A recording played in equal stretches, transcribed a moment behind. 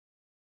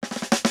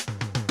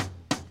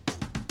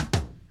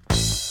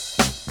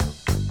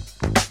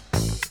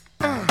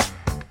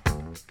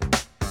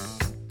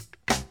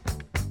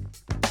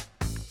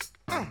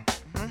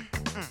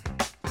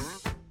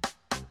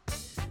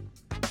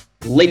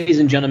Ladies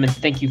and gentlemen,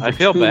 thank you for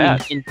tuning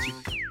bad. Into...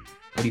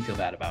 What do you feel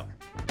bad about?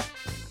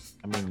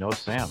 I mean, no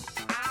Sam.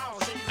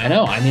 I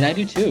know. I mean, I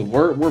do too.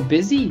 We're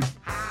busy.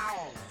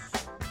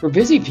 We're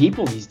busy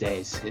people these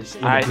days.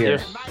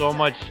 There's so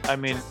much. I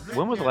mean,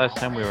 when was the last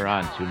time we were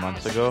on? 2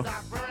 months ago?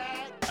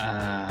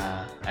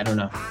 I don't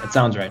know. That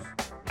sounds right.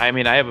 I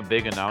mean, I have a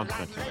big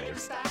announcement today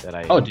that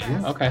I. Oh, do you?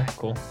 Okay,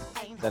 cool.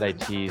 That I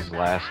teased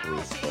last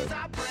week,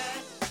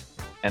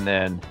 and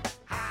then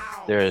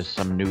there's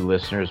some new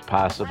listeners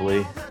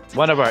possibly.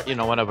 One of our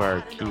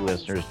key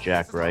listeners,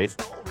 Jack Wright,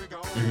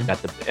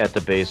 at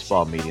the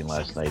baseball meeting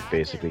last night,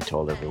 basically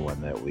told everyone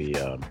that we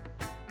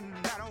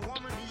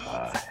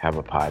have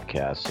a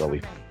podcast, so we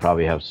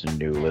probably have some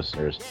new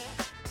listeners.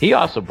 He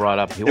also brought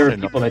up there were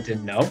people that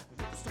didn't know.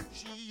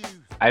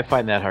 I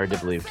find that hard to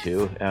believe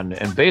too, and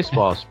in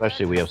baseball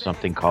especially, we have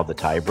something called the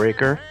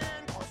tiebreaker.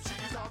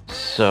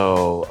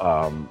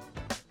 So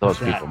those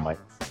people might.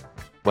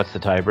 What's the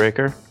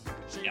tiebreaker?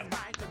 Yep.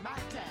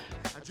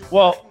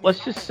 Well,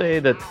 let's just say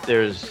that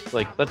there's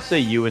let's say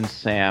you and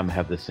Sam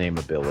have the same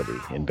ability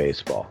in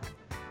baseball.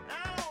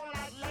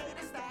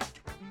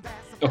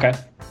 Okay.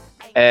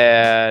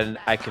 And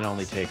I can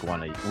only take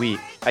one of you.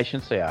 I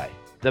shouldn't say I.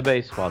 The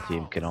baseball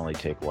team can only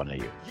take one of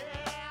you.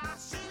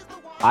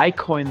 I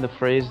coined the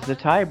phrase the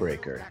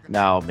tiebreaker.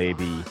 Now,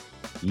 maybe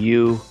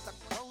you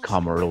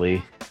come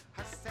early,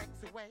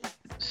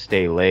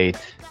 stay late,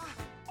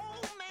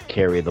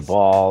 carry the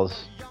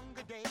balls,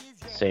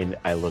 saying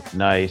I look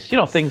nice,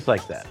 things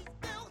like that.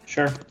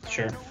 Sure.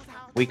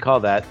 We call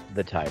that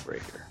the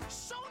tiebreaker.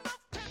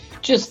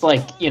 Just the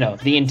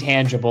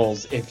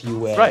intangibles, if you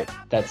will. Right.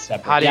 That's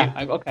separate.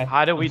 Okay.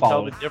 How do we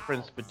tell the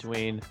difference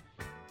between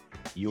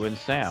you and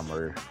Sam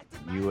or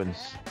you and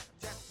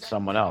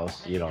someone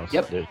else?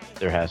 Yep.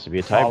 There has to be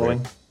a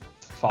tiebreaker.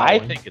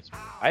 Following.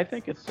 I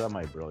think it's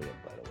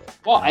semi-brilliant, by the way.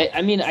 Well,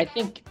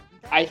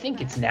 I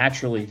think it's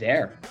naturally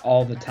there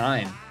all the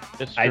time.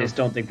 I just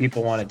don't think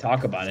people want to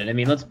talk about it. I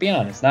mean, let's be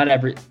honest. Not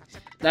every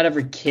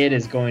kid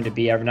is going to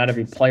be not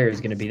every player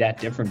is going to be that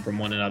different from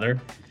one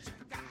another.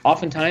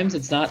 Oftentimes,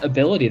 it's not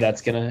ability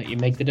that's going to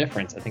make the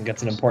difference. I think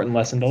that's an important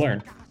lesson to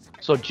learn.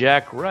 So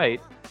Jack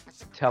Wright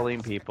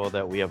telling people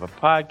that we have a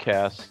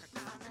podcast,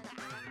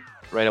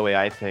 right away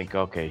I think,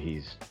 okay,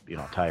 he's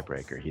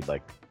tiebreaker. He'd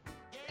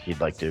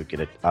like to get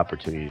an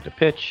opportunity to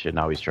pitch, and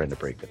now he's trying to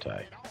break the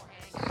tie.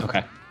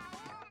 Okay.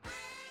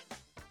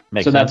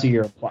 Makes so sense?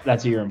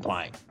 That's what you're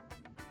implying.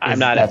 I'm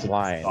not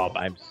implying.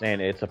 I'm saying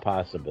it's a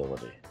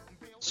possibility.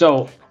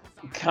 So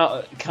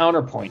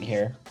counterpoint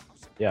here.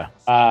 Yeah.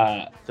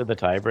 To the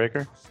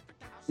tiebreaker?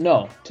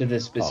 No, to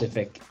this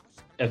specific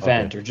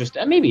event, or just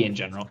maybe in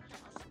general.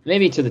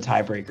 Maybe to the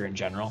tiebreaker in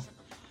general.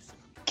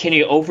 Can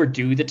you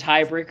overdo the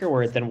tiebreaker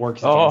where it then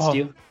works against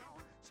you?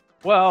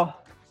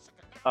 Well,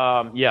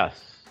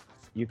 yes,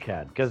 you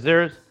can. Because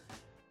there's...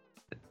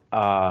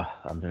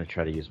 I'm going to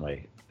try to use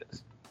my...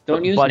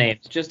 Don't use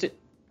names. Just...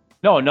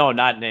 No,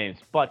 not names.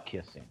 Butt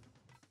kissing.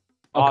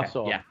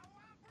 Okay,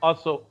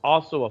 Also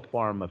a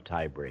form of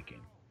tie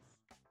breaking.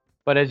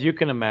 But as you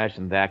can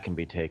imagine, that can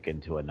be taken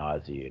to a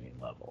nauseating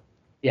level.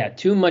 Yeah,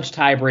 too much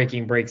tie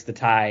breaking breaks the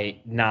tie,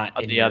 not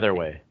the other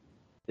way.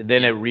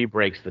 Then it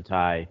re-breaks the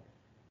tie.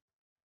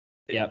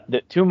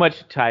 Yep. Too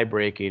much tie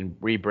breaking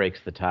re-breaks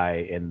the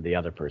tie in the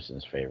other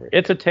person's favor.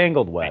 It's a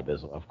tangled web,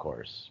 of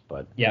course.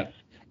 But yep.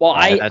 Well,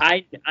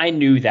 I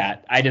knew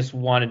that. I just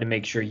wanted to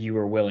make sure you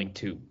were willing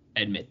to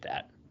admit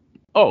that.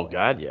 Oh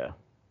God, yeah.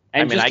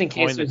 And just in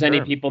case there's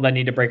any people that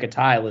need to break a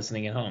tie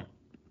listening at home.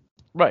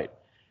 Right.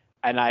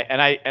 And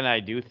I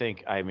do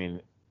think,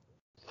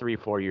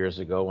 3-4 years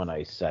ago when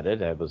I said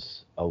it, I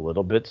was a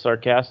little bit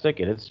sarcastic,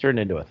 and it's turned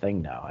into a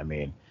thing now. I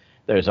mean,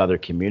 there's other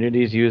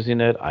communities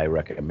using it. I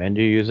recommend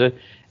you use it.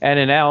 And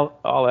in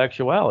all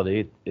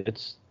actuality,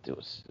 it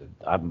was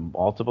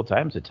multiple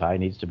times a tie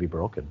needs to be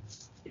broken.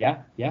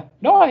 Yeah.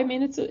 No, I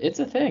mean it's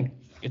a thing.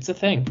 It's a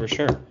thing for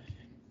sure.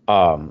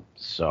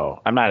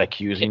 So I'm not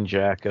accusing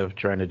Jack of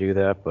trying to do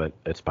that, but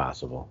it's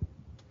possible.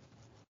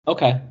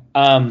 Okay.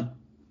 Can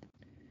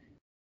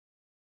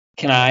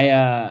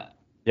I?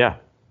 Yeah.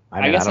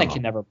 I guess I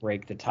can never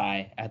break the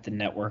tie at the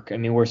network. I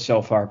mean, we're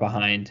so far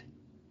behind.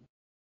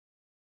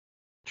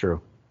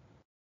 True.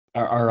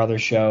 Our other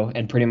show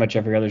and pretty much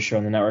every other show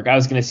in the network. I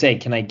was going to say,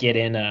 can I get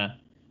in a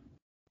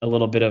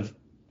little bit of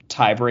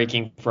tie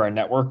breaking for our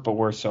network? But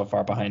we're so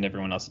far behind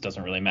everyone else, it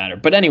doesn't really matter.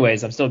 But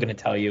anyways, I'm still going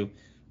to tell you,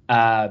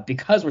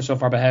 because we're so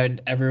far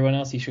behind everyone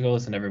else, you should go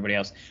listen to everybody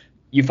else.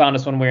 You found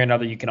us one way or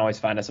another. You can always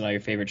find us on all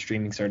your favorite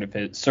streaming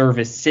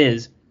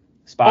services.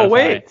 Spotify. Oh,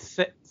 wait.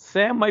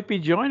 Sam might be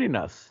joining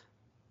us.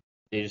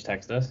 Did you just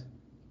text us?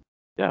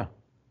 Yeah.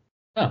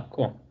 Oh,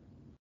 cool.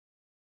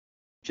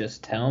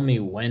 Just tell me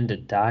when to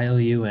dial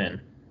you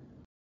in.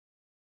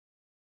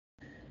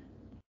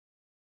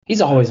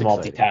 He's always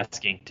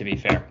multitasking, to be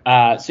fair.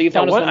 So you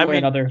found us one way or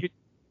another.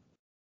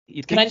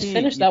 Can I just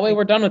finish? That way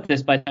we're done with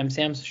this by the time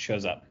Sam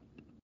shows up.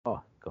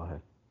 Oh, go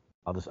ahead.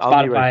 I'll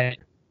Spotify, be right.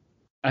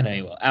 I know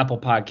you will. Apple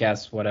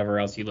Podcasts, whatever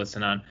else you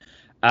listen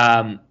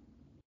on.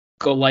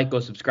 Go like, go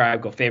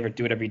subscribe, go favorite,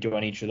 do whatever you do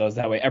on each of those.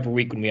 That way, every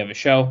week when we have a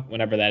show,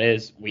 whenever that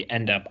is, we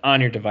end up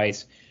on your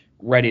device,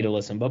 ready to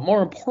listen. But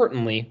more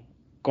importantly,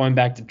 going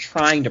back to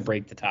trying to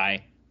break the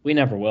tie, we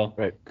never will,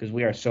 Right. because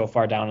we are so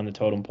far down on the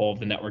totem pole of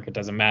the network, it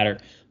doesn't matter.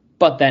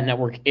 But that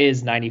network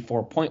is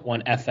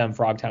 94.1 FM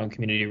Frogtown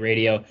Community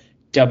Radio,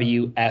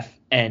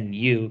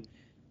 WFNU.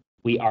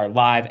 We are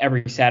live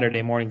every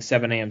Saturday morning,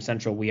 7 a.m.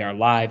 Central. We are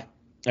live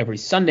every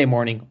Sunday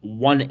morning,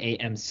 1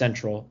 a.m.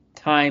 Central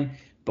time.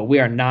 But we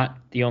are not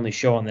the only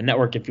show on the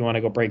network. If you want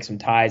to go break some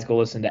ties, go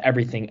listen to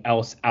everything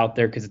else out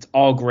there because it's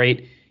all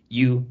great.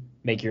 You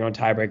make your own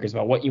tiebreakers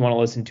about what you want to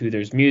listen to.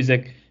 There's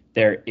music,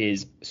 there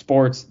is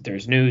sports,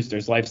 there's news,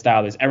 there's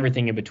lifestyle, there's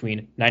everything in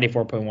between.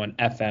 94.1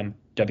 FM,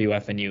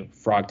 WFNU,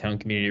 Frogtown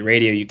Community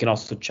Radio. You can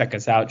also check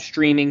us out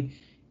streaming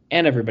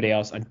and everybody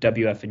else on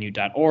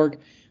WFNU.org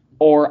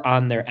or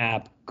on their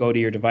app. Go to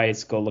your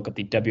device, go look up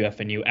the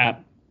WFNU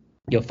app.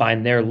 You'll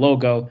find their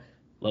logo,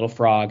 little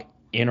frog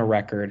in a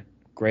record.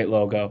 Great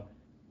logo.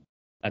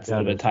 That's a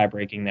little bit of tie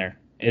breaking there.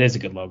 It is a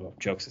good logo,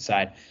 jokes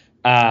aside.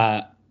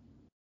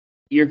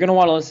 You're going to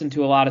want to listen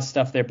to a lot of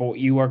stuff there, but what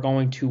you are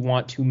going to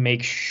want to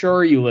make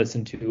sure you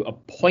listen to,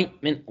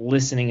 appointment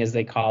listening as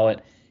they call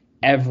it,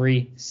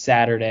 every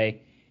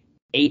Saturday,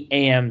 8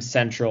 a.m.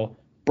 Central,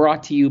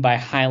 brought to you by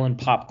Highland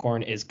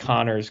Popcorn is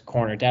Connor's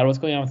Corner. Dad, what's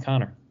going on with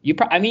Connor? You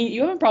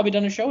haven't probably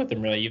done a show with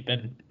him, really. You've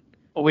been...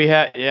 We've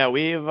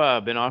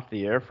been off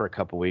the air for a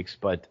couple weeks,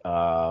 but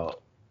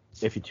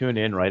if you tune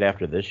in right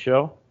after this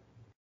show,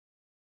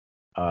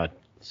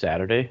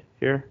 Saturday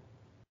here,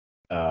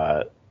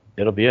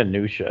 it'll be a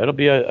new show. It'll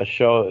be a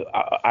show.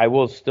 I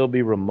will still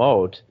be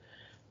remote,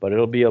 but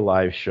it'll be a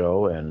live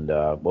show, and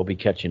we'll be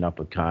catching up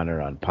with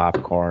Connor on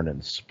popcorn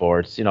and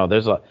sports. You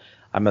know,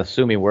 I'm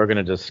assuming we're going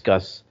to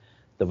discuss.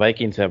 The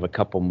Vikings have a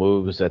couple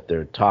moves that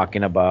they're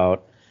talking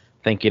about,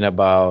 thinking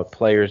about.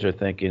 Players are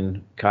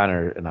thinking.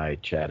 Connor and I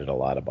chatted a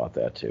lot about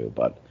that too,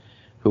 but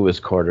who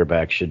his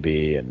quarterback should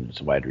be and his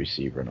wide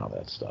receiver and all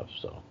that stuff.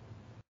 So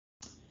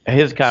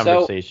his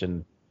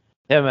conversation,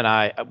 him and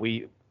I,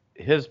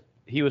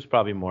 he was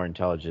probably more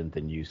intelligent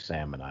than you,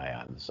 Sam, and I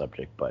on the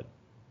subject, but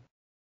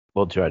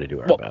we'll try to do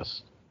our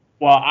best.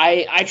 Well,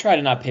 I try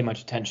to not pay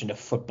much attention to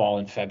football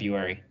in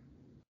February.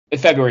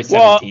 February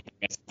 17th,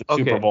 the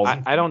Super Bowl.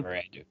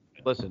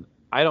 Listen,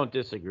 I don't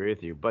disagree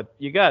with you, but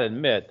you got to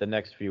admit the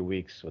next few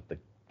weeks with the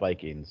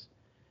Vikings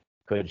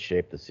could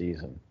shape the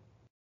season.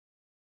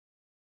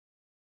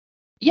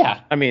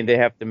 Yeah. I mean, they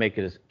have to make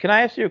it. Can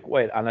I ask you,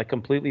 on a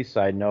completely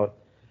side note?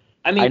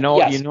 I mean,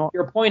 yes,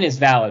 your point is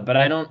valid, but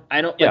I don't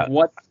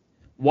like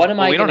what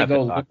am I going to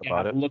go look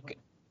at?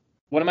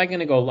 What am I going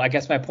to go? I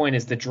guess my point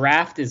is the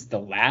draft is the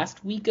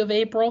last week of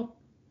April.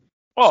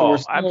 Oh, so we're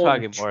still I'm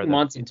talking 2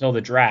 months until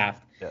the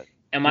draft. Yeah.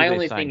 And my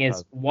only thing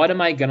is, what am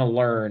I going to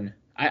learn?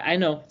 I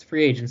know it's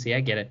free agency, I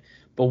get it,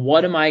 but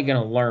what am I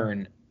going to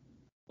learn?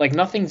 Like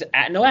no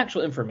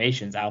actual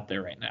information's out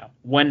there right now.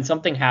 When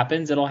something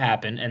happens, it'll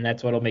happen, and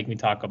that's what'll make me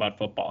talk about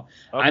football.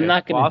 Okay. I'm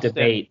not going to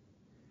debate.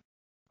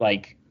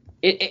 Like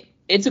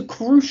it's a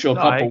crucial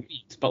couple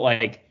weeks, but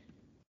like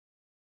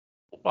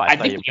I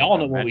think we all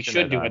know what we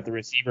should do at the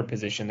receiver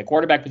position. The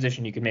quarterback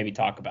position you could maybe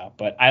talk about,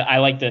 but I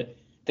like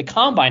the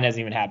combine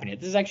hasn't even happened yet.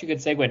 This is actually a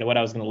good segue into what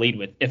I was going to lead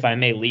with, if I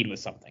may lead with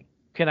something.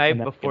 Can I,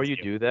 before you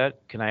do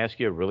that, can I ask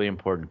you a really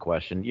important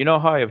question? You know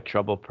how I have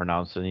trouble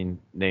pronouncing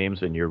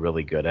names and you're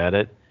really good at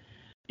it?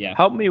 Yeah.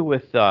 Help me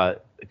with,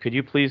 could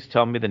you please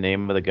tell me the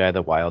name of the guy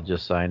that Wild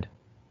just signed?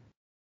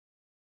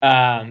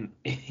 Yeah.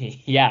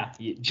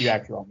 Do you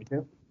actually want me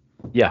to?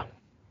 Yeah.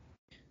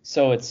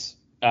 So it's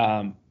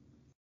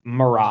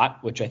Marat,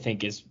 which I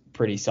think is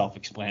pretty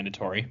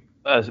self-explanatory.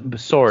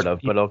 Sort of,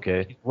 but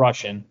okay.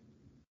 Russian.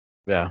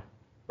 Yeah.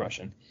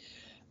 Russian.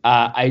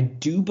 I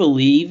do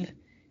believe...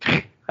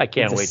 I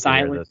can't wait to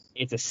hear this.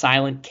 It's a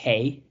silent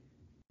K.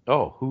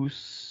 Oh, who's...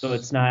 So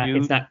it's not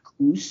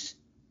Kus,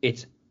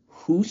 it's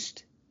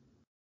Hust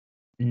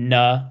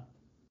Nadinov.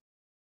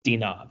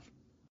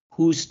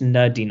 Hust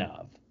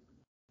Nadinov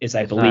is,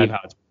 I believe, how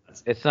it's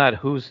pronounced. It's not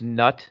who's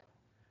nut?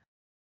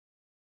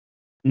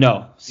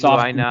 No.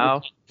 Soft. Do I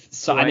now?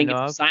 So I think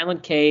it's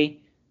silent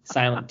K,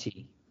 silent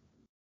T.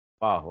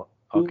 Wow.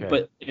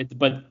 Okay.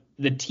 But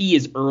the T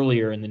is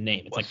earlier in the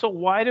name. It's so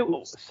why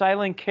do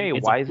silent K?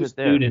 Why is it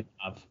there?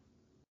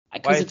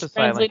 Because it's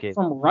translated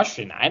from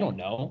Russian. I don't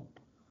know.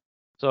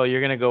 So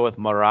you're gonna go with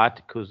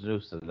Marat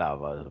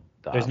Kuznetsov.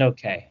 There's no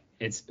K.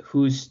 It's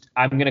Hust.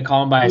 I'm gonna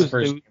call him by his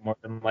first name more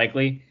than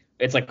likely.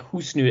 It's like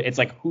Husnu. It's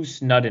like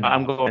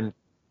Husnudinov.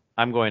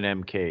 I'm going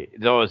MK.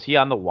 So is he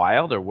on the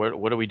Wild, or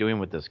what are we doing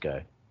with this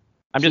guy?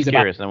 I'm just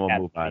curious, and then we'll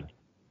move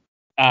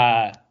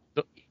on.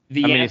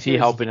 Is he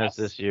helping us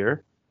this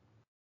year?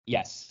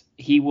 Yes,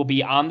 he will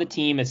be on the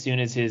team as soon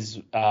as his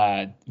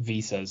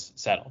visa's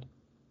settled.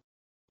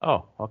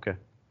 Oh, okay.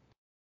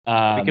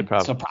 We could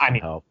probably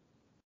help.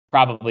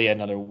 Probably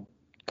another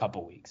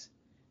couple weeks.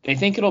 They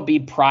think it'll be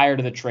prior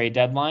to the trade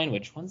deadline.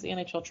 When's the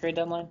NHL trade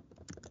deadline?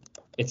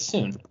 It's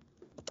soon.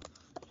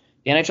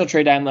 The NHL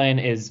trade deadline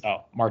is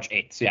March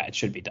 8th. So yeah, it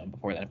should be done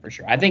before then for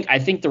sure. I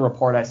think the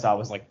report I saw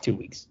was like 2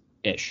 weeks.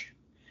 ish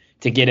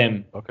to get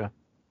him Okay.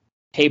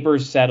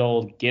 papers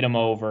settled, get him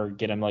over,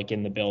 get him like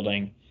in the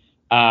building.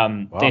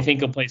 Wow. They think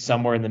he'll play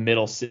somewhere in the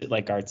middle,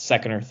 like our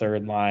second or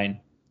third line.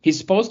 He's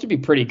supposed to be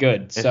pretty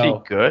good. Is he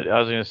So good? I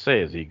was gonna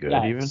say, is he good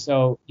yeah, even?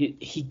 so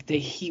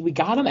we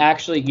got him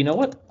actually. You know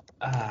what?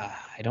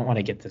 I don't want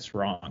to get this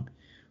wrong.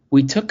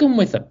 We took him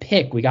with a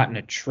pick we got in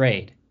a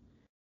trade.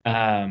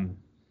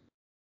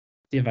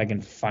 See if I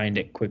can find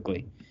it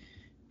quickly.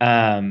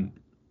 I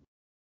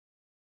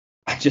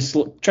just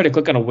try to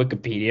click on a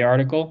Wikipedia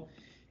article,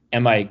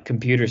 and my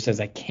computer says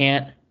I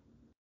can't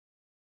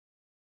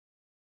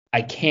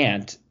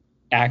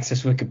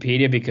access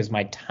Wikipedia because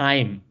my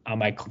time on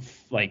my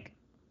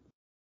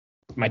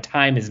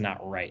time is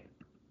not right.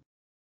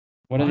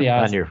 What are the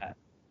odds of that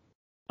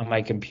on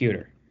my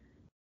computer?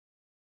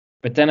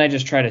 But then I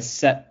just try to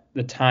set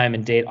the time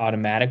and date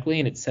automatically,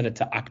 and it set it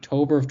to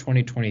October of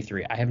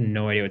 2023. I have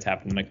no idea what's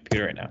happening to my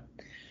computer right now.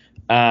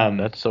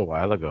 That's a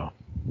while ago.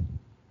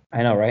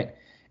 I know, right?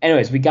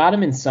 Anyways, we got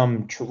him in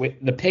some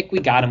the pick we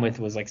got him with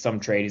was like some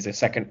trade. He's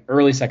a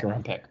early second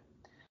round pick.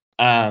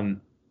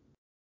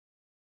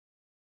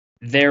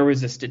 There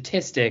was a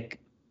statistic.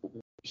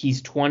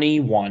 He's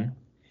 21.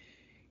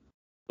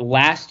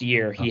 Last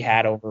year, he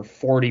had over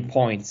 40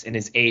 points in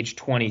his age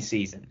 20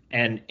 season.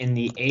 And in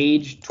the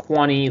age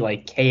 20,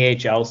 like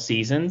KHL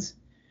seasons,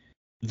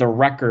 the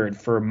record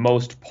for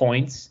most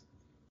points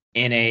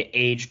in a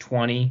age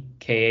 20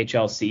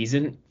 KHL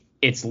season,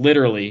 it's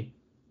literally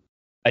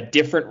a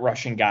different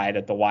Russian guy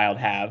that the Wild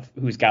have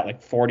who's got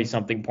like 40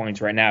 something points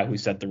right now who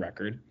set the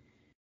record.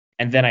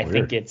 And then I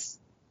think it's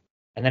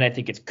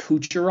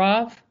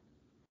Kucherov.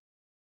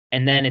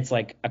 And then it's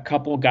like a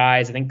couple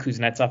guys, I think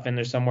Kuznetsov in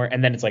there somewhere,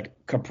 and then it's like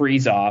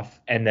Kaprizov,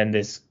 and then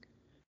this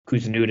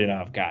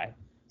Kuznetsov guy.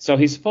 So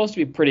he's supposed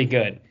to be pretty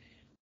good.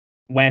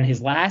 When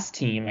his last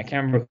team, I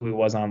can't remember who he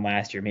was on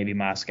last year, maybe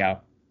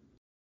Moscow,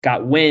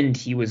 got wind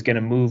he was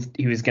going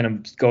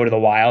to go to the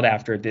Wild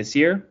after this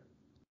year.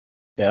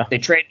 Yeah. They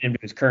traded him to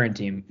his current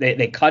team.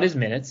 They cut his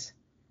minutes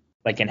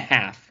like in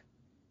half,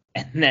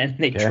 and then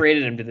they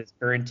traded him to this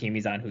current team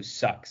he's on who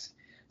sucks.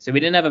 So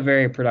we didn't have a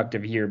very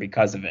productive year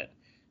because of it.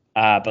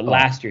 But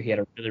last year he had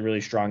a really,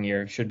 really strong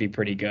year. Should be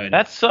pretty good.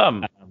 That's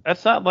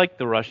not like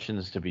the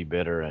Russians to be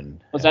bitter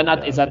and. Is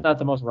that not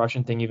the most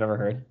Russian thing you've ever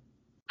heard?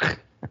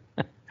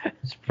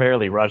 It's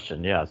fairly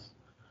Russian, yes.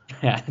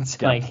 Yeah, it's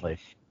definitely. Like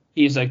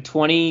he's like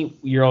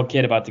 20-year-old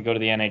kid about to go to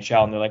the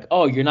NHL, and they're like,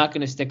 "Oh, you're not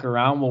going to stick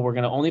around? Well, we're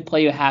going to only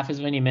play you half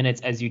as many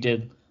minutes as you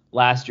did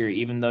last year,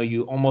 even though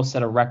you almost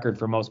set a record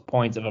for most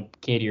points of a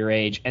kid your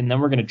age, and then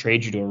we're going to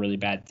trade you to a really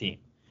bad team."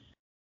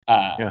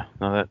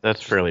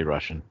 That's fairly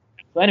Russian.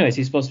 So anyways,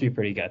 he's supposed to be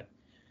pretty good.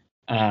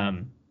 I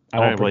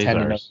won't pretend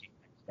to know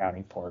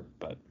scouting for,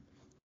 but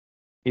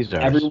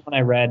everyone I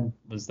read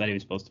was that he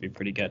was supposed to be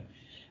pretty good.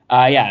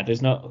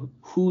 There's no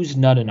who's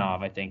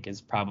Nudanov, I think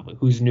is probably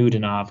who's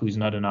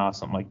Nudanov,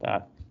 something like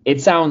that.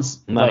 It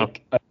sounds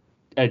like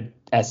a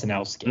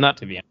SNL skit,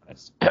 to be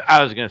honest.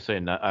 I was gonna say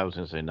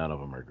none of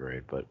them are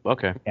great, but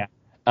okay. Yeah.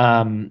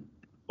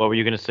 What were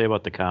you gonna say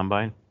about the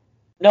combine?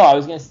 No, I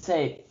was going to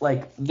say,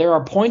 like, there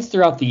are points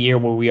throughout the year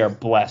where we are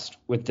blessed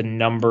with the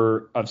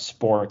number of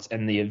sports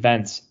and the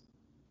events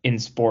in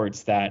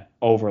sports that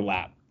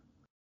overlap.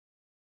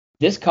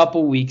 This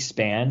couple week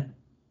span,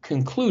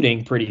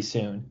 concluding pretty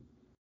soon,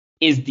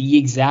 is the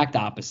exact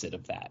opposite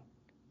of that.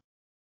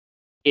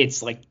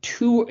 It's like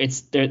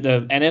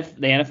the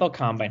NFL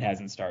Combine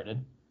hasn't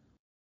started.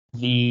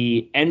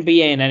 The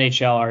NBA and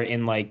NHL are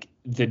in, like,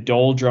 the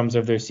doldrums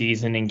of their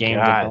season and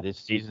games that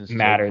don't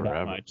matter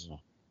that much.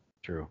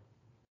 True.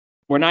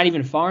 We're not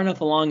even far enough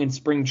along in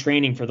spring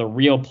training for the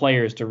real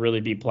players to really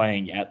be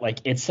playing yet. Like,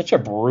 it's such a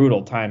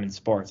brutal time in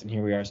sports, and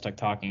here we are stuck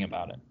talking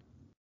about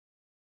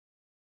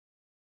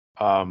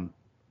it.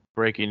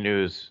 Breaking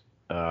news.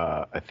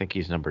 I think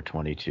he's number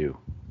 22.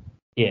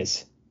 He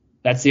is.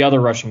 That's the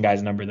other Russian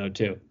guy's number, though,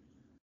 too.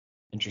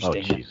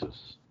 Interesting. Oh,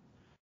 Jesus.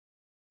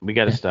 We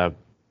got to stop.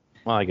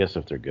 Well, I guess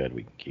if they're good,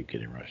 we can keep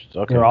getting Russians.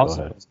 Okay, they're go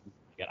also ahead.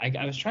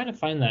 I was trying to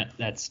find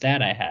that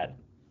stat I had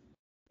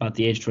about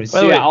the age 20.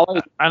 So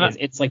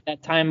It's like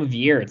that time of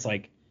year. It's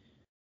like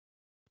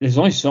there's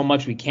only so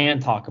much we can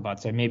talk about,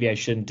 so maybe I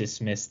shouldn't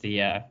dismiss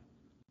the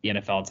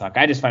NFL talk.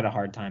 I just find a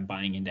hard time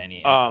buying into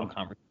any NFL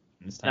conversation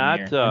this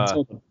time of year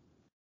until it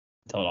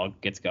all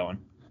gets going.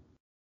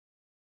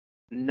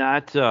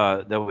 Not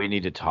that we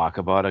need to talk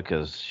about it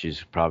because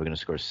she's probably going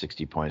to score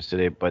 60 points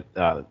today, but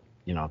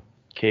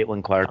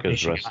Caitlin Clark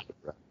is rested.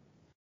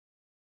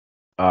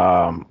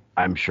 I'm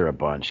sure a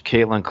bunch.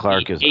 Caitlin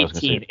Clark is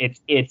 18.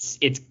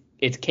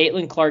 It's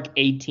Caitlin Clark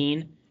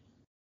 18,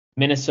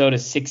 Minnesota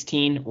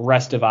 16,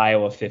 rest of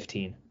Iowa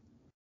 15.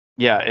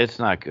 Yeah, it's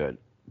not good.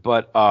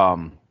 But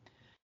the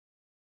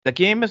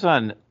game is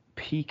on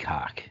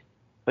Peacock.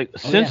 Like,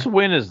 since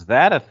when is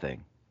that a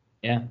thing?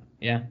 Yeah.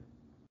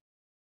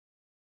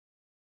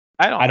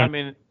 But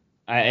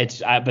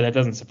that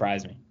doesn't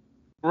surprise me.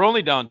 We're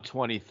only down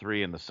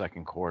 23 in the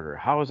second quarter.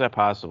 How is that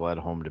possible at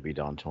home to be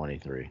down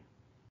 23?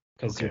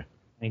 Because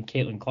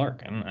Caitlin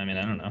Clark. I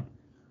don't know.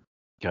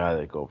 God,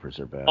 the Gophers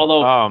are bad.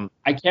 Although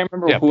I can't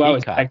remember who I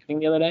was Peacock. texting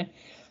the other day.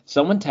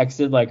 Someone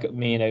texted like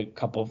me and a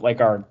couple of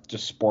like our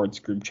just sports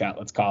group chat,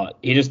 let's call it.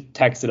 He just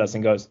texted us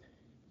and goes,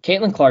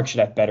 Caitlin Clark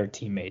should have better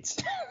teammates.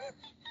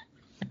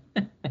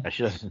 I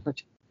should.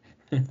 Which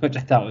I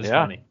thought was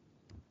funny.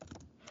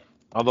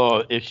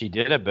 Although if she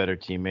did have better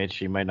teammates,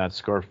 she might not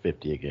score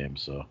 50 a game.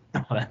 So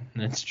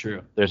that's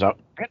true. There's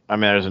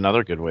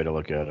another good way to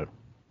look at it.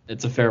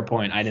 It's a fair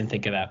point. I didn't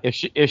think of that.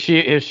 If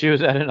she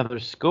was at another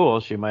school,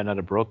 she might not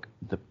have broke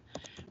the.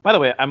 By the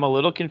way, I'm a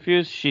little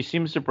confused. She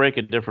seems to break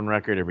a different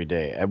record every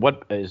day. At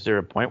what is there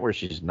a point where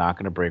she's not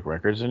going to break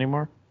records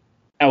anymore?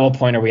 At what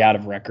point are we out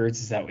of records?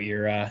 Is that what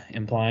you're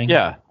implying?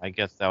 Yeah, I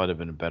guess that would have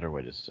been a better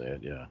way to say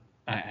it. Yeah.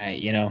 I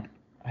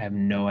have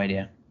no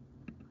idea.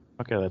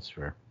 Okay, that's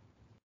fair.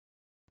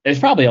 There's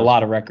probably a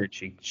lot of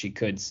records she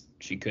could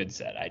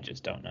set. I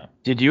just don't know.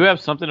 Did you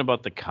have something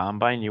about the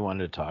combine you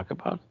wanted to talk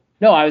about?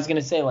 No, I was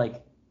gonna say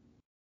like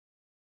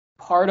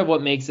part of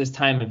what makes this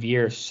time of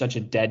year such a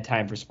dead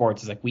time for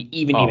sports is like we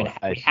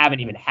haven't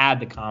even had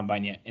the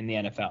combine yet in the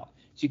NFL,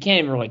 so you can't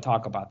even really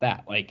talk about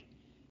that. Like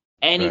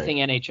anything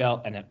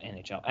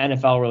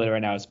NFL related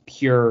right now is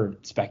pure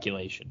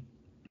speculation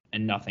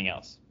and nothing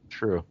else.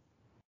 True.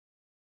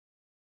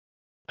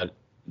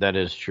 That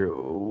is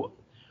true.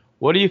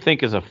 What do you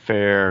think is a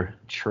fair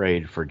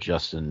trade for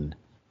Justin?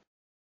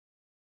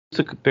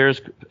 The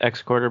Bears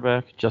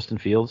ex-quarterback, Justin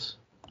Fields?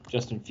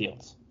 Justin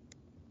Fields.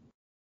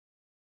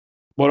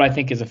 What do I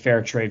think is a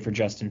fair trade for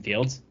Justin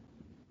Fields?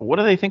 What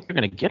do they think they're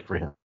going to get for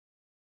him?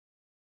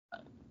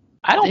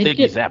 I don't think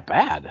he's that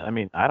bad. I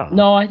mean, I don't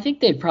know. No, I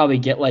think they'd probably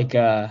get like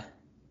a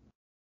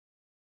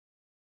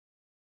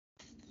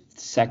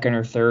second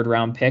or third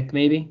round pick,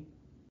 maybe.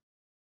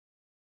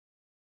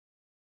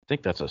 I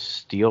think that's a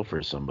steal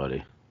for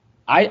somebody.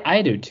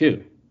 I do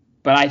too,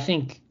 but I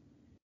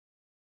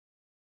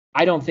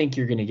don't think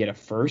you're going to get a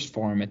first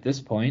for him at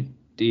this point.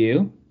 Do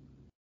you?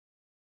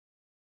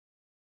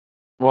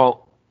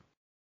 Well,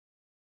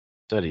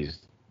 they're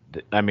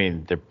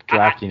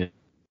drafting.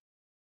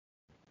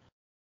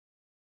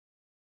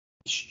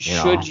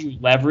 Should you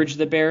leverage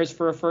the Bears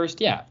for a first?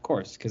 Yeah, of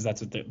course, because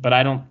that's what. But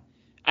I don't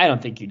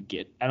think you'd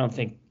get.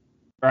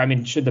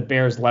 Should the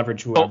Bears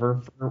leverage whoever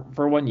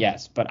for one?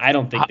 Yes, but I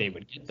don't think they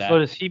would get that. So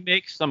does he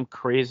make some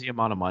crazy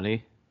amount of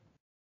money?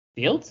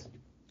 Fields?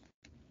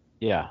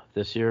 Yeah,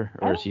 this year,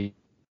 or is he?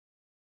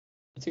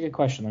 That's a good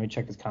question. Let me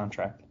check his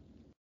contract.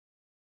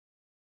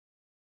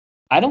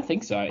 I don't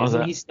think so.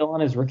 Isn't he still on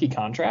his rookie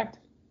contract?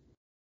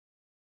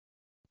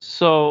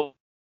 So,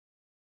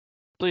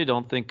 I really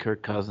don't think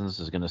Kirk Cousins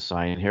is going to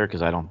sign here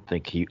because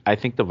I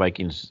think the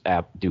Vikings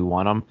do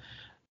want him.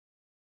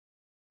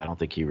 I don't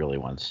think he really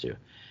wants to.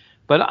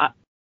 But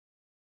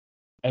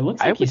it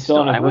looks like he's still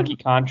on a rookie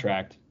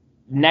contract.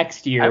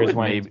 Next year is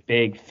when it's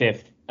big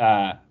fifth.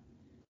 The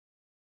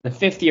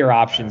fifth-year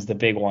option's the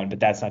big one, but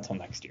that's not till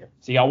next year.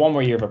 So you got one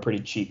more year of a pretty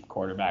cheap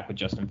quarterback with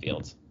Justin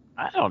Fields.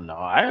 I don't know.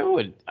 I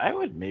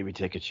would maybe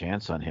take a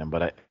chance on him,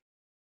 but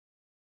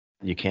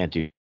you can't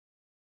do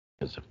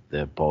because if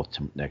they both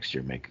next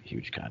year make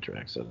huge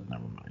contracts. So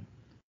never mind.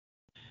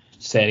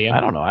 Say it again. I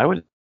don't know.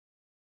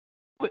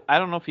 I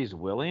don't know if he's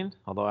willing,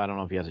 although I don't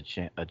know if he has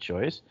a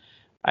choice.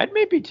 I'd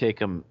maybe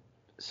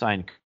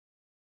sign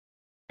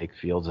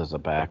Fields as a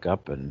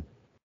backup and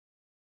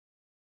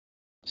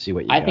see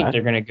what you got. I think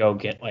they're going to go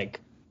get like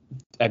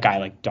a guy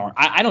like Darnold.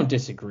 I don't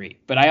disagree,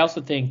 but I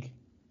also think.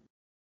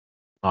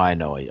 Oh, I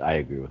know. I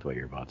agree with what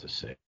you're about to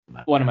say.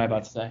 What am I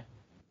about to say?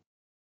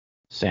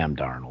 Sam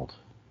Darnold.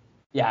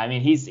 Yeah, I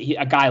mean he's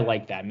a guy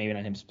like that. Maybe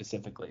not him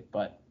specifically,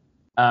 but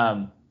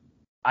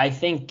I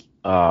think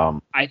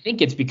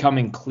it's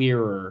becoming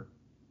clearer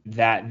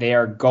that they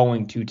are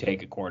going to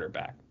take a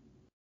quarterback.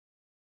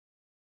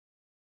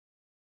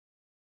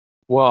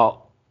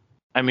 Well,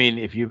 I mean,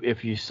 if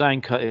you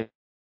sign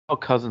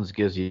Cousins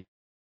gives you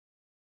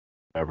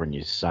whatever and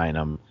you sign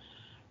him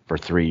for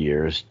 3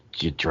 years,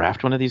 do you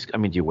draft one of these? I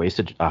mean, do you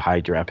waste a high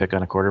draft pick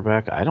on a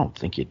quarterback? I don't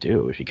think you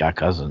do. If you got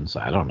Cousins,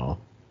 I don't know.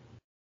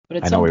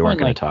 But I know we weren't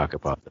going to talk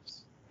about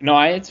this. No,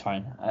 it's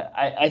fine.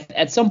 I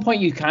at some point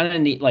you kind of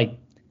need like,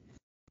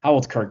 how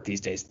old's Kirk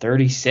these days?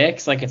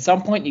 36. Like at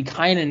some point you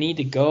kind of need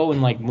to go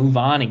and like move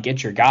on and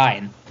get your guy.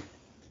 And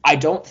I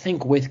don't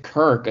think with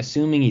Kirk,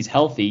 assuming he's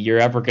healthy, you're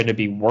ever going to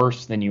be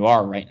worse than you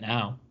are right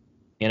now.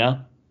 You know,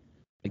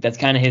 like that's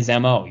kind of his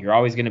MO. You're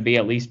always going to be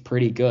at least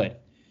pretty good.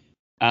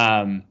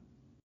 Well,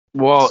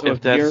 so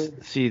if I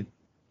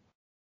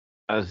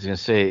was going to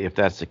say if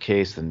that's the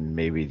case, then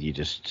maybe you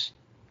just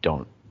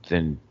don't.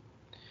 Then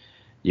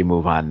you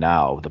move on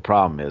now. The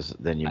problem is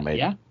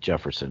then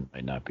Jefferson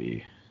might not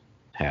be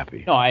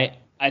happy. No, I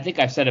think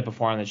I've said it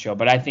before on the show,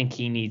 but I think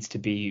he needs to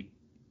be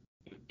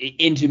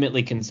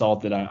intimately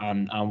consulted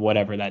on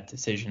whatever that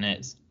decision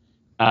is.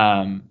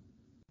 I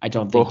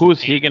don't think. Well,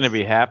 who's he going to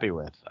be happy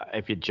with?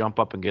 If you jump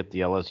up and get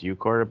the LSU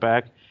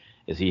quarterback,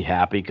 is he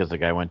happy because the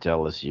guy went to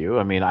LSU?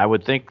 I mean, I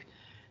would think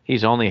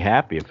he's only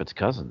happy if it's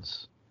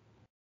Cousins.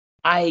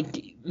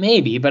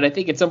 Maybe, but I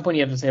think at some point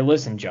you have to say,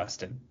 listen,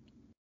 Justin,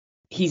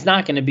 he's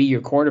not going to be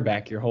your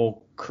quarterback your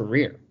whole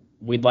career.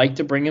 we'd like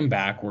to bring him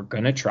back. We're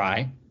going to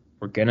try.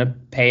 We're going to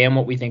pay him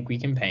what we think we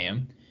can pay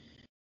him.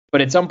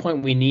 But at some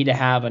point, we need to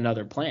have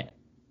another plan.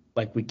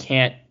 It's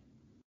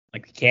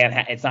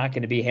not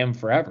going to be him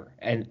forever.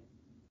 And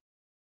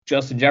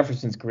Justin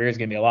Jefferson's career is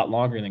going to be a lot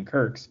longer than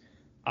Kirk's,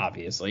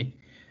 obviously.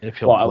 If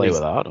he'll play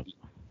without him.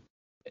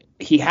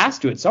 He has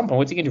to at some point.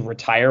 What's he going to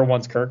retire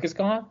once Kirk is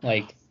gone?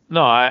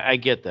 No, I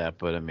get that,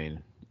 but I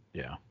mean,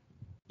 yeah.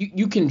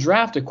 You can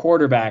draft a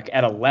quarterback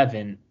at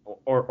 11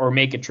 or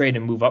make a trade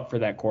and move up for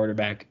that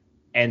quarterback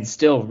and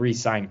still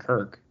re-sign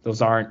Kirk.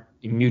 Those aren't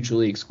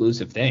mutually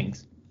exclusive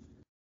things.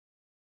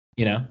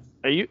 You know?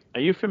 Are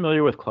you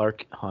familiar with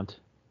Clark Hunt?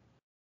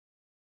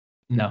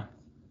 No.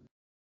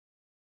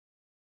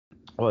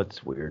 Well,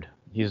 it's weird.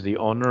 He's the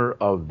owner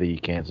of the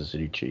Kansas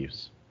City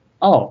Chiefs.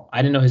 Oh,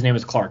 I didn't know his name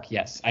was Clark.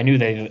 Yes, I knew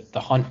the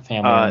Hunt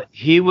family.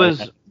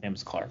 His name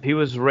was Clark. He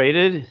was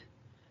rated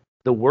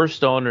the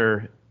worst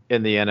owner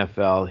in the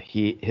NFL.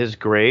 His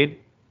grade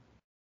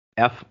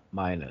F-.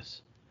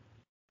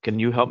 Can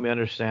you help me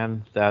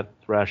understand that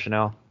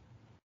rationale?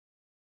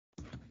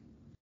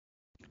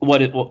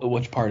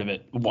 Which part of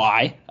it?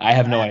 Why? I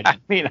have no idea. I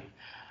mean,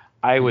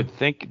 I would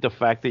think the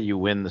fact that you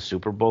win the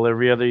Super Bowl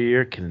every other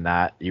year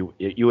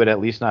you would at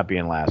least not be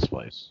in last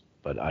place.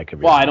 But I could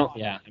be. Well, wrong. I don't.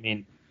 Yeah, I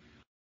mean,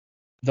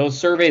 those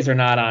surveys are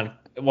not on.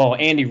 Well,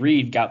 Andy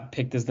Reid got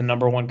picked as the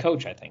number one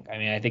coach, I think. I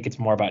mean, I think it's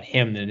more about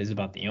him than it is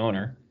about the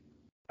owner.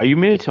 Are you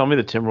mean to tell me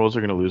the Timberwolves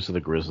are going to lose to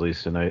the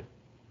Grizzlies tonight?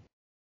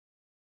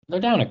 They're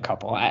down a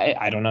couple.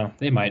 I don't know.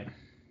 They might.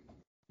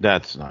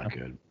 That's not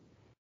good.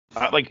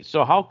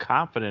 So how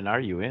confident are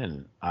you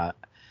in?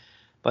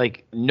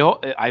 No,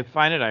 I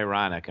find it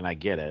ironic, and I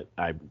get it.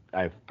 I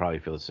probably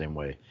feel the same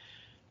way.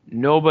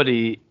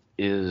 Nobody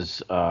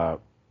is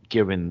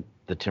giving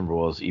the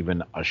Timberwolves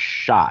even a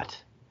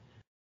shot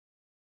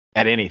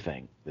at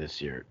anything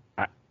this year.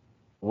 Are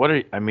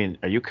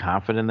you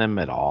confident in them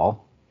at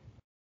all?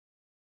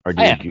 Or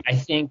I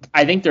think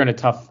they're in a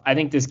tough. I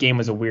think this game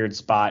was a weird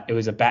spot.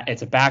 It's a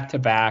back to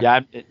back. Yeah,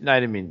 I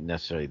didn't mean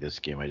necessarily this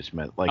game. I just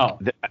meant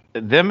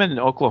them in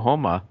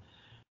Oklahoma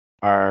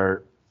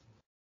are.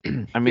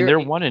 I mean, they're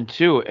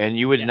 1-2, and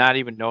you would not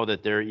even know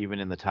that they're even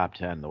in the top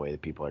 10 the way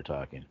that people are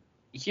talking.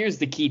 Here's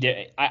the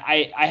key.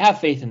 I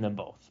have faith in them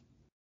both.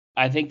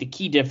 I think the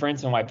key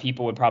difference and why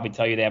people would probably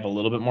tell you they have a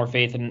little bit more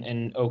faith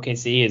in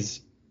OKC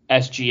is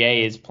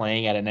SGA is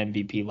playing at an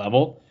MVP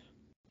level.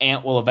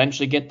 Ant will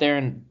eventually get there,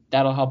 and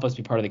that'll help us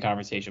be part of the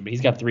conversation. But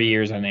he's got 3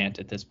 years on Ant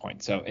at this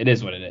point, so it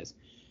is what it is.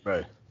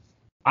 Right.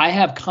 I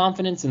have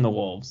confidence in the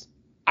Wolves.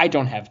 I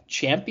don't have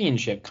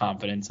championship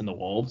confidence in the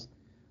Wolves,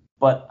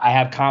 but I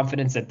have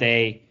confidence that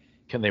they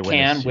win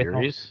a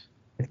series.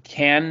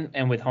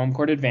 With home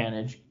court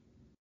advantage,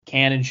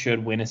 can and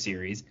should win a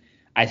series.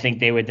 I think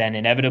they would then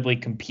inevitably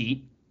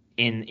compete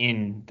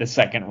in the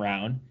second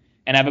round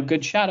and have a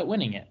good shot at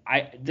winning it.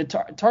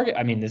 Target.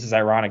 I mean, this is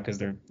ironic because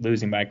they're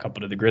losing by a couple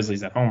to the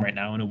Grizzlies at home right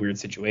now in a weird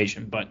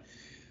situation, but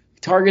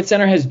Target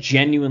Center has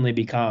genuinely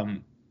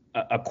become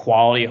a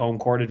quality home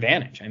court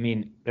advantage. I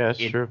mean, yeah, that's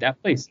true. That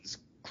place is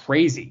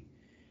crazy.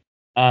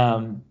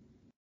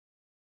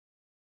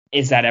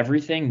 Is that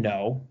everything?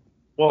 No.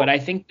 Well, but I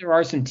think there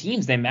are some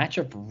teams they match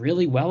up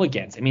really well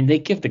against. I mean, they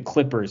give the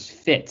Clippers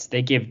fits.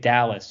 They give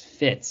Dallas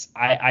fits.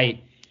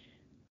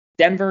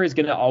 Denver is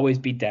going to always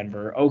be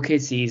Denver.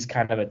 OKC is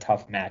kind of a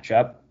tough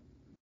matchup.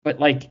 But,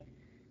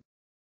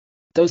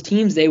 those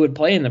teams they would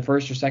play in the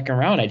first or second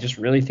round, I just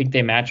really think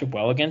they match up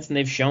well against. And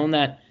they've shown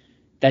that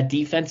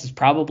defense is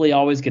probably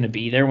always going to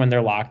be there when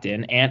they're locked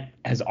in. Ant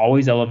has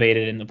always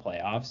elevated in the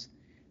playoffs.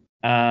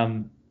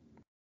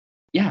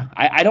 Yeah,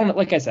 I don't,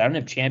 like I said, I don't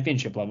have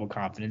championship level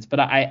confidence, but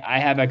I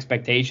have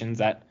expectations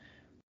that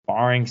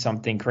barring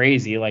something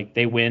crazy,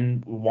 they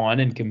win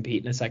one and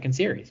compete in a second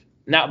series.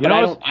 Now, but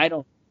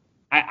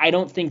I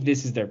don't think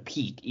this is their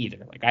peak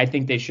either. I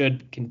think they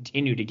should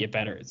continue to get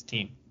better as a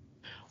team.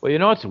 Well,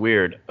 what's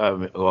weird?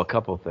 A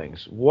couple of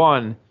things.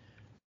 One,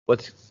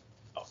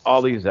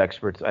 all these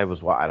experts, I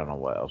was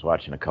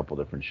watching a couple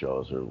different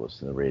shows or listening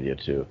to the radio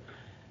too.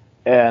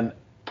 And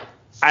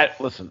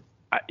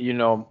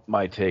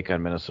my take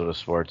on Minnesota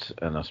sports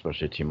and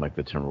especially a team like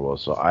the Timberwolves,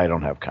 so I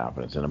don't have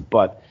confidence in them.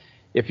 But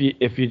if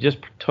you just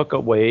took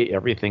away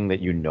everything that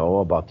you know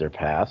about their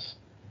past,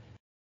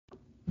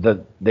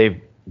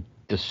 they've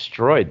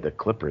destroyed the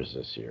Clippers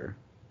this year.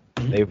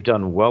 They've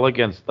done well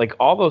against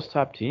all those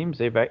top teams.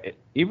 I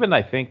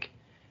think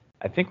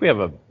we have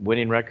a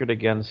winning record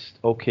against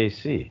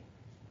OKC.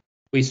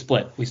 We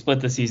split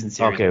the season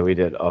series. Okay, we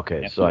did.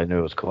 Okay, yeah. So I knew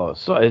it was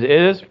close. So it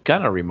is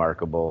kind of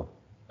remarkable.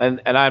 And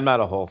I'm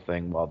not a whole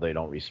thing, well, they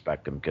don't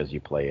respect them because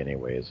you play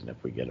anyways, and if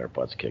we get our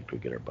butts kicked, we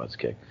get our butts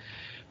kicked.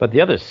 But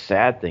the other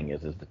sad thing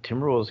is the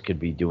Timberwolves could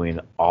be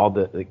doing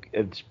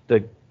it's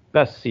the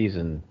best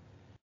season,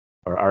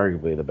 or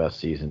arguably the best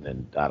season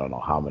in I don't know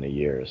how many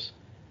years.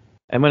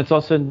 And when it's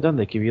all said and done,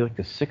 they give you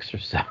the 6th or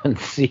 7th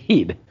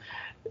seed.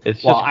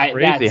 It's just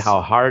crazy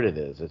how hard it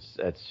is.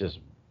 It's just,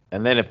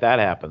 and then if that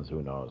happens,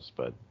 who knows?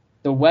 But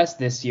the West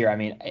this year, I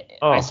mean,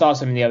 I saw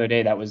something the other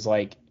day that was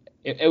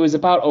it was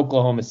about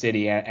Oklahoma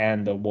City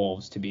and the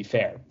Wolves, to be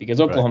fair, because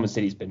Right. Oklahoma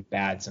City's been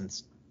bad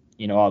since,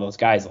 all those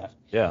guys left.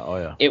 Yeah. Oh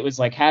yeah. It was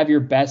like have your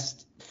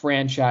best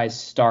franchise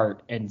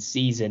start and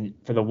season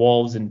for the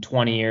Wolves in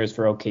 20 years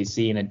for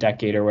OKC in a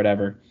decade or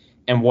whatever.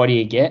 And what do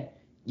you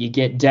get? You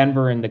get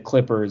Denver and the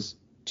Clippers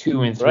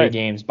 2 and 3 Right.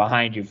 games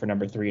behind you for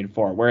number 3 and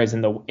 4. Whereas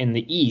in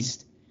the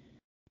East,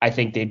 I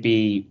think they'd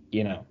be,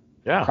 Yeah.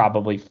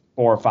 probably 4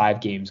 or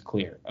 5 games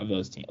clear of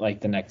those teams,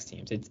 like the next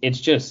teams. It's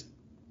just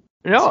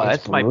No, it's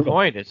that's my brutal.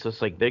 point. It's just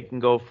like they can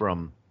go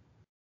from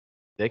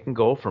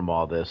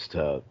all this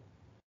to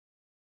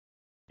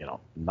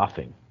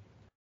nothing.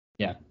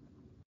 Yeah.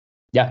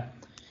 But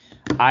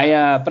I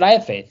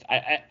have faith.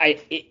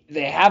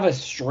 They have a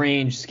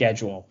strange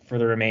schedule for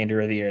the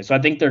remainder of the year, so I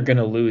think they're going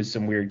to lose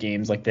some weird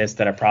games like this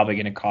that are probably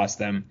going to cost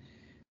them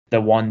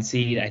the 1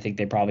 seed. I think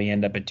they probably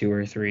end up at 2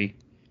 or 3.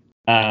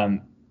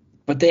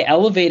 But they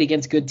elevate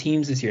against good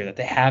teams this year that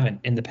they haven't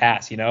in the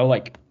past.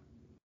 Like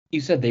you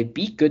said, they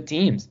beat good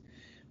teams,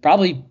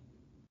 probably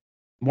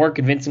more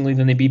convincingly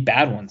than they beat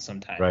bad ones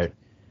sometimes. Right.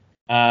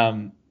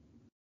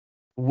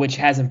 Which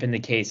hasn't been the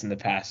case in the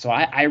past. So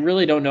I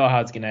really don't know how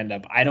it's going to end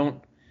up. I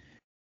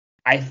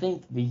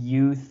think the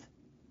youth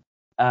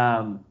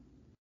and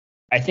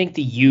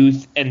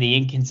the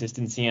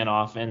inconsistency on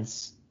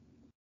offense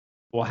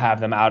will have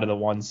them out of the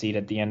 1 seed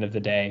at the end of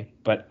the day.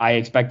 But I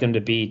expect them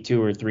to be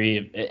 2 or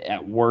 3,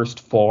 at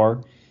worst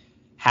 4,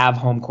 have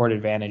home court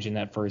advantage in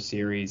that first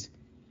series,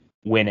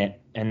 win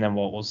it, and then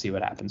we'll see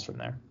what happens from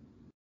there.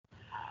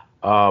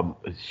 I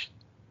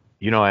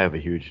have a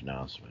huge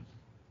announcement.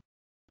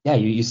 Yeah,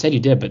 you said you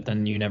did, but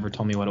then you never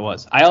told me what it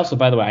was. I also,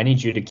 by the way, I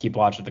need you to keep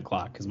watch of the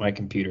clock because my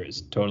computer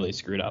is totally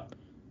screwed up.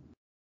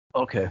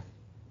 Okay.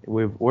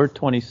 We're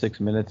 26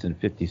 minutes and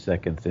 50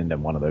 seconds into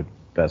one of the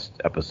best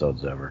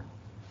episodes ever.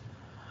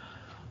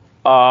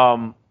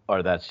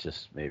 Or that's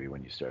just maybe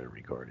when you started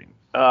recording.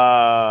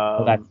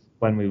 Well, that's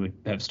when we would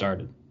have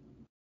started.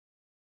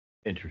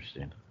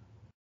 Interesting.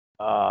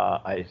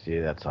 I see.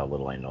 That's how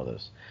little I know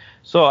this.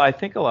 So I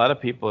think a lot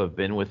of people have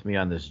been with me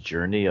on this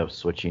journey of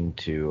switching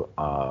to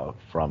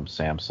from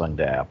Samsung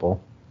to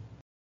Apple.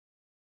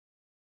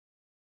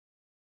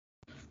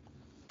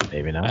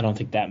 Maybe not. I don't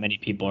think that many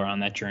people are on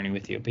that journey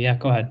with you, but yeah,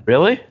 go ahead.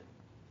 Really?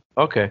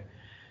 Okay.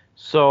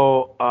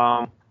 So,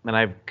 and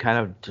I've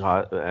kind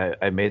of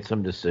I made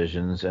some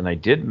decisions, and I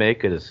did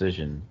make a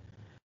decision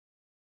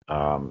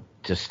to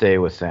stay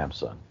with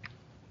Samsung.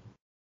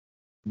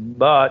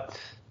 But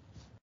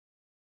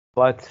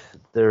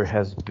there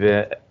has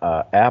been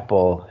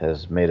Apple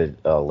has made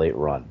a late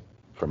run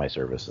for my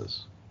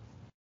services.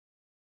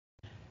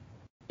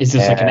 Is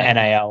this like an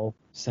NIL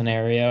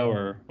scenario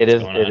or it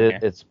is? Going on here?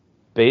 It's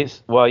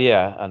based. Well,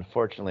 yeah.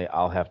 Unfortunately,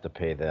 I'll have to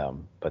pay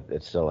them, but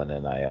it's still an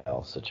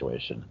NIL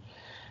situation.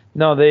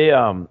 No, they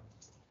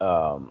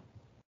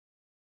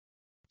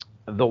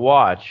the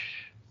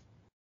watch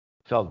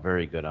felt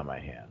very good on my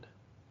hand.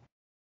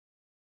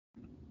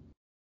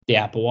 The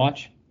Apple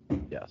Watch?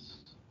 Yes.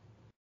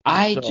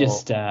 I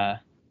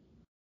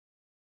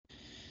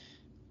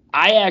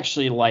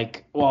actually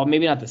like, well,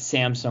 maybe not the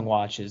Samsung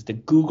watches. The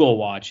Google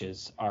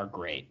watches are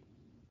great.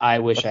 I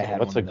wish I had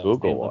What's one a of those.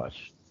 Google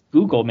watch?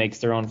 Google makes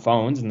their own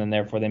phones, and then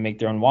therefore they make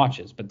their own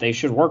watches. But they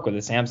should work with a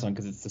Samsung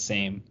because it's the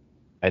same.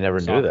 I never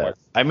knew software. that.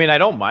 I mean, I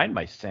don't mind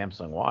my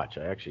Samsung watch.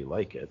 I actually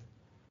like it.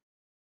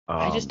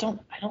 I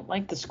don't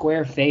like the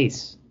square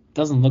face. It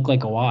doesn't look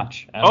like a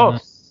watch. I don't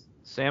know.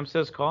 Sam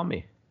says call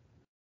me.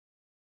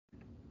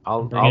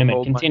 I'll bring him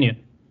in. Continue.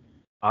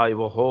 I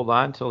will hold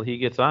on till he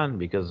gets on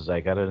because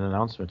I got an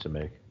announcement to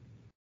make.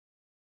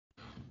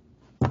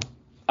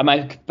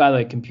 By the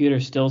way, computer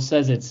still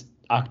says it's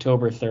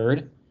October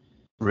 3rd.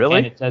 Really?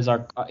 And it says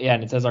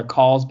our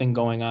call's been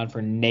going on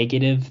for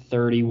negative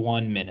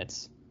 31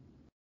 minutes.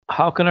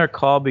 How can our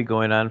call be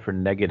going on for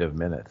negative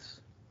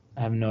minutes?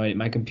 I have no idea.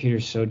 My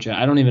computer's so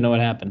I don't even know what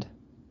happened.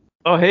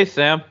 Oh, hey,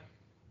 Sam.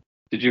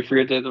 Did you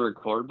forget to hit the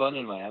record button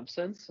in my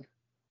absence?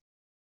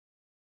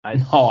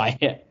 No, I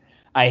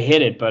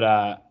hit it,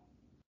 but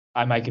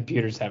my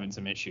computer's having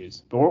some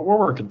issues. But we're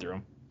working through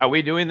them. Are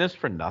we doing this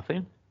for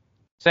nothing?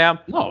 Sam?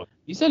 No,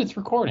 you said it's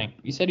recording.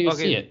 You said you'd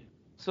see it.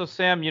 So,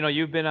 Sam,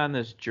 you've been on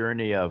this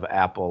journey of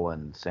Apple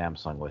and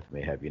Samsung with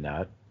me, have you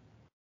not?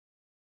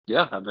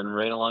 Yeah, I've been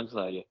right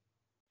alongside you.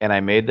 And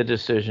I made the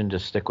decision to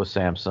stick with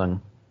Samsung,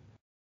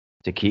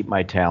 to keep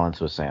my talents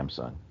with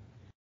Samsung.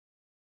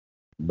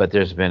 But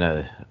there's been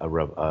not a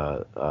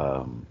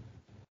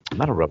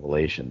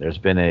revelation. There's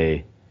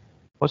been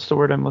what's the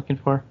word I'm looking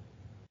for?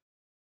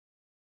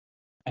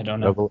 I don't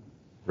know.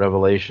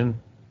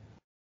 Revelation.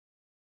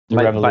 The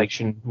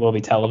revelation will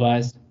be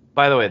televised.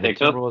 By the way, the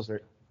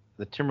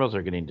Timberwolves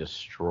are getting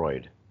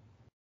destroyed.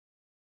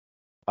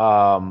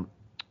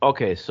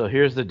 Okay, so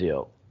here's the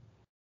deal.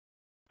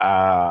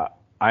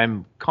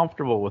 I'm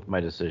comfortable with my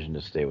decision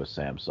to stay with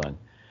Samsung,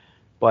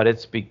 but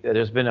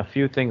there's been a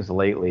few things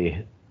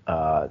lately,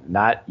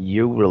 not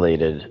you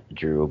related,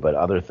 Drew, but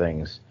other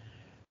things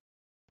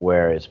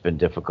where it's been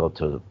difficult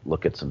to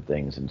look at some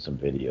things and some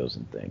videos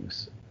and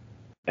things.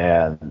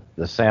 And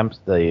the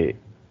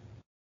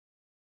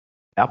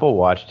Apple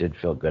Watch did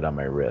feel good on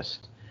my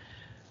wrist.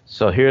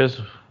 So here's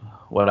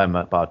what I'm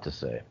about to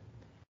say.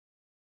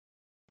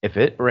 If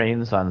it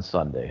rains on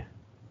Sunday,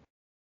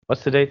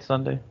 what's the date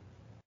Sunday?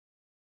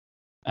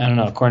 I don't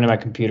know. According to my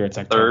computer, it's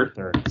October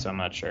 3rd, so I'm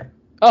not sure.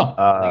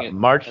 Oh,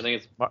 March. I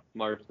think it's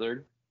March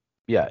 3rd.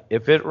 Yeah,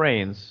 if it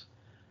rains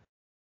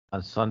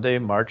on Sunday,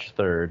 March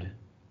 3rd,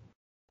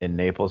 in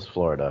Naples,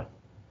 Florida,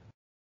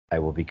 I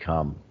will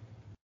become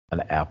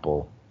an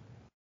Apple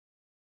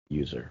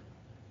user.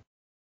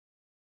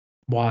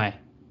 why?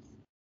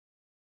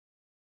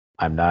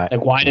 I'm not.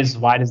 Like, why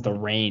does the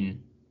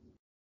rain?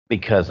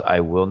 Because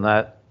I will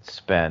not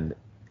spend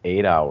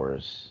 8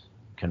 hours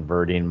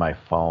converting my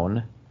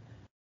phone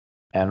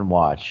and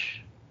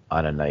watch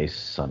on a nice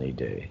sunny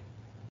day.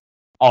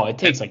 Oh, it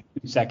takes like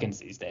 2 seconds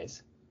these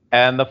days.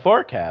 And the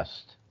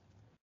forecast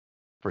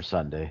for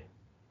Sunday.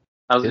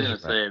 I was Is gonna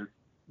right. say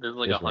there's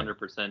like Is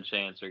 100%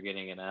 chance you're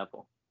getting an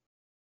Apple.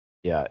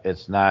 Yeah,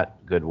 it's not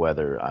good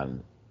weather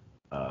on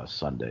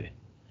Sunday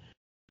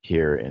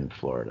here in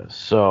Florida.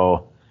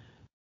 So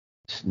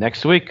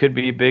next week could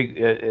be big.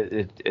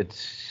 It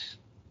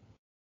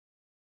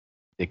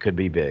could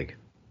be big.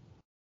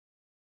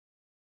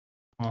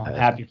 Well, I'm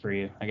happy for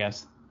you, I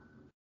guess.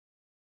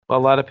 Well,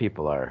 a lot of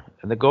people are.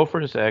 And the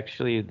Gophers,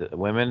 actually, the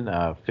women,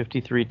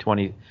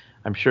 53-20.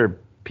 I'm sure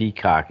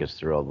Peacock is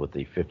thrilled with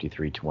the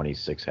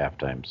 53-26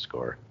 halftime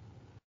score.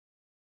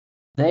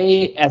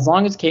 They, as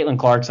long as Caitlin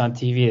Clark's on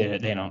TV,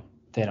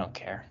 they don't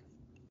care.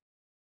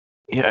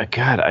 Yeah,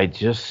 God, I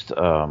just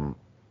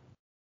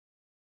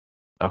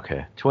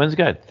okay. Twins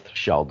got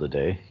shelled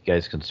today. You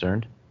guys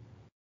concerned?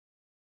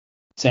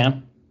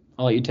 Sam,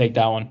 I'll let you take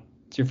that one.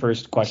 It's your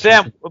first question.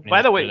 Sam,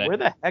 by the way, where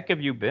the heck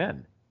have you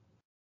been?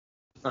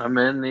 I'm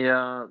in the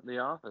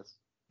office.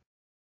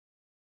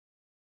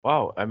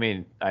 Wow, I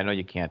mean, I know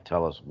you can't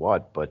tell us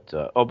what, but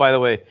oh, by the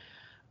way,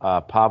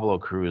 Pablo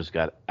Cruz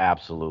got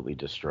absolutely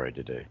destroyed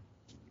today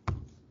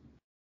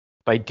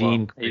by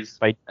Dean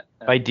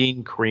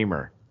Dean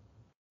Creamer.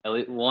 At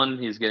least one,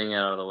 he's getting it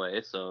out of the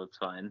way, so it's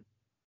fine.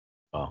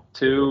 Oh.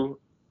 2,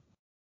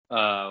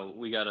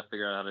 we got to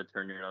figure out how to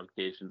turn your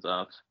notifications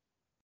off,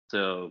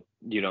 so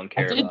you don't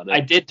care about it.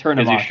 I did turn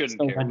them off. You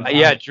shouldn't care about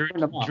Yeah, it. Drew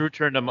turned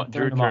them off.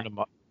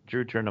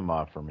 Drew turned them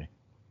off for me.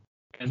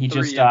 And he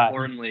 3, just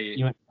importantly,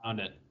 you went and found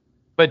it.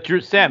 But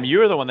Drew, Sam, you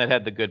were the one that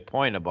had the good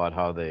point about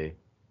how they.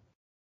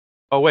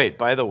 Oh wait,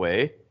 by the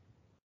way,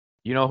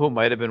 you know who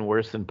might have been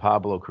worse than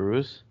Pablo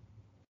Cruz?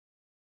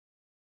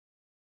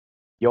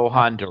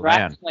 Johan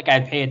Duran. Like I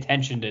pay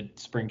attention to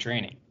spring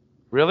training.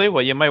 Really?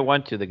 Well, you might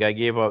want to. The guy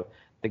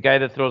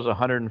that throws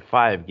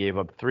 105 gave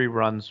up 3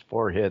 runs,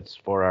 4 hits,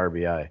 4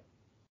 RBI.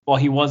 Well,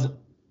 he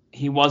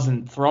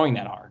wasn't throwing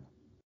that hard.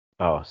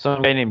 Oh,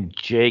 some guy named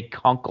Jay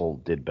Kunkel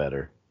did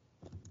better.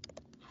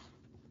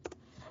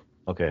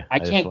 Okay. I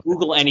can't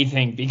Google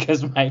anything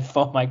because my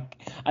phone,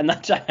 I'm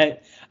not trying.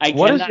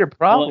 What is your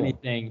problem? Google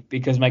anything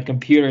because my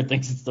computer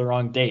thinks it's the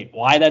wrong date.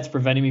 Why that's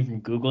preventing me from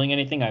Googling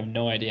anything, I have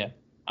no idea.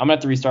 I'm gonna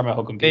have to restart my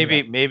whole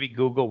computer. Maybe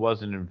Google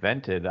wasn't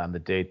invented on the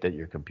date that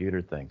your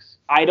computer thinks.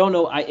 I don't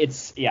know.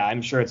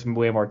 I'm sure it's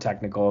way more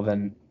technical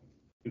than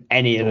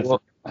any of the.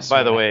 Well,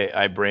 by the way,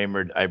 I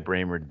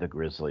bramered the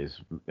Grizzlies.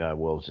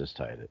 Wolves just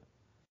tied it.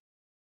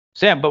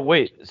 Sam, but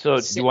wait. So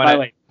do you want to?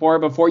 By the way,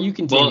 before you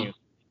continue,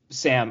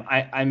 Sam,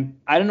 I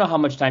don't know how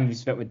much time you've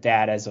spent with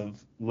Dad as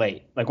of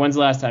late. Like, when's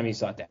the last time you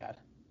saw Dad?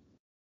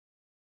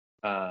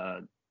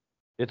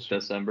 It's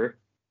December.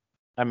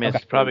 I mean,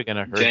 It's probably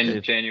gonna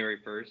hurt. January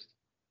 1st.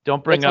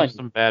 Don't bring up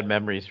some bad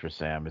memories for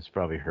Sam. It's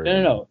probably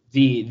hurting. No.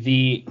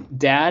 The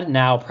Dad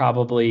now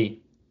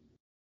probably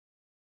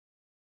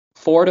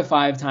 4 to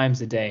 5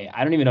 times a day.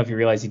 I don't even know if you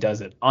realize he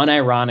does it.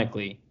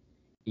 Unironically,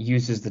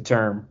 uses the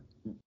term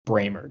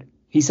bramered.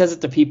 He says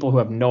it to people who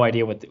have no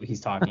idea what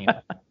he's talking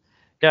about.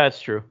 Yeah,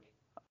 it's true.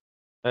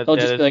 They'll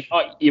just be like,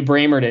 "Oh, you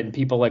bramered it," and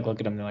people look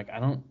at him. They're like, "I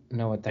don't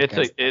know what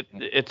that."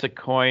 It's a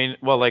coin.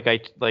 Well, like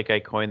I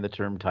coined the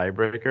term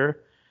tiebreaker.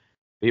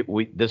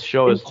 This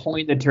show is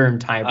coined the term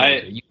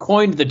tiebreaker. You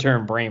coined the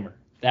term bramer.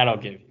 That'll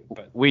give you.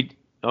 But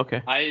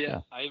okay.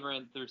 I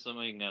ran through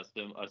something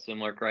a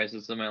similar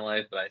crisis in my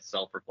life, but I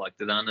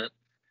self-reflected on it.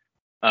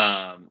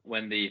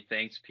 When the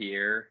Thanks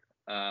Pierre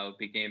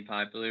became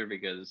popular,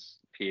 because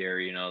Pierre,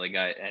 the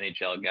guy,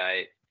 NHL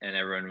guy, and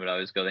everyone would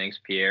always go thanks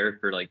Pierre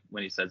for like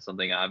when he said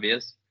something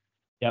obvious.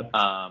 Yep.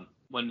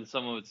 When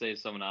someone would say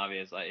someone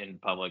obvious in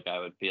public, I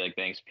would be like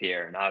thanks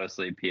Pierre, and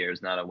obviously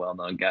Pierre's not a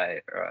well-known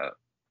guy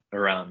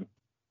around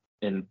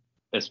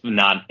it's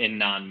not in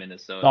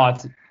non-Minnesota. Oh,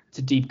 it's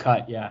a deep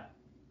cut, yeah.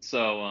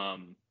 So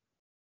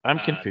I'm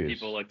confused.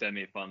 People looked at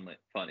me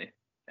funny,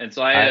 and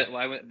so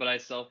I went, but I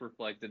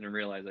self-reflected and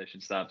realized I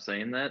should stop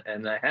saying that,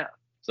 and I have.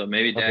 So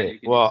maybe Dad, you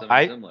can do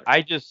something similar.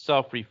 I just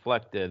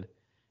self-reflected,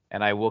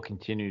 and I will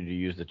continue to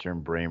use the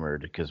term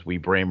bramered because we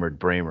bramered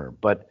Bramer.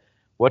 But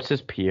what's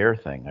this Pierre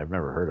thing? I've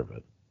never heard of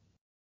it.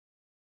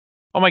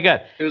 Oh my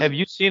God! Have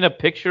you seen a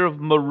picture of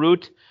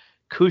Marut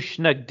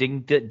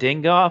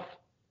Kushnagdingov?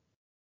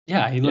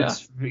 Yeah, he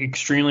looks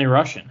extremely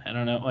Russian. I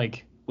don't know,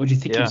 like, what do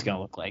you think he was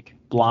gonna look like?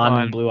 Blonde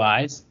and blue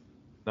eyes?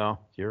 No,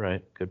 you're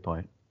right. Good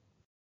point.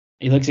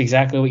 He looks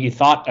exactly what you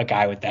thought a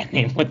guy with that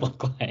name would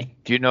look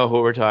like. Do you know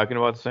who we're talking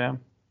about, Sam?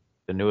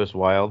 The newest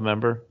Wild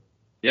member?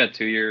 Yeah,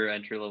 2-year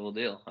entry level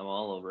deal. I'm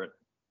all over it.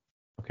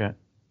 Okay.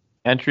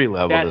 Entry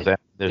level, does that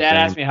Dad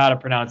asked me how to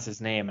pronounce his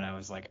name, and I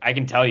was like, I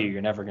can tell you,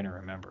 you're never going to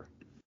remember.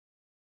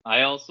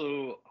 I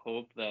also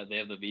hope that they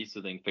have the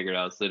visa thing figured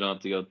out, so they don't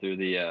have to go through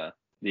the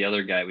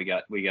other guy we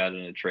got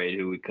in a trade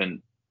who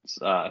couldn't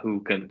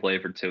play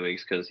for 2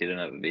 weeks because he didn't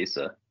have a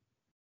visa.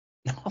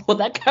 Well,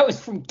 that guy was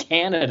from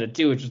Canada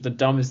too, which is the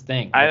dumbest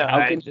thing. Like,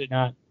 how could you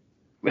not?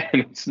 It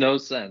makes no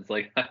sense.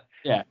 Like,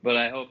 yeah. But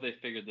I hope they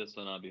figured this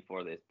one out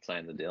before they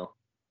signed the deal.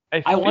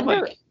 I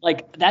wonder,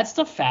 like that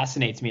stuff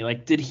fascinates me.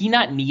 Like, did he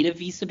not need a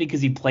visa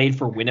because he played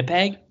for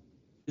Winnipeg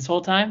this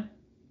whole time?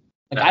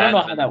 Like, I don't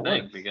know how that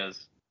works.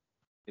 Because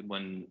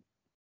when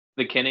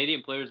the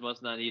Canadian players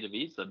must not need a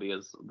visa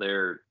because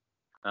they're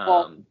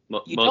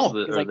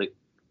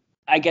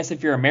I guess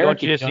if you're American,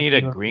 don't you just need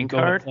a green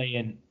card?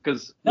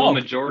 Because a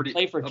majority of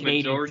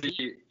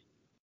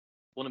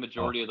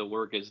the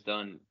work is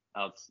done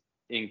out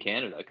in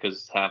Canada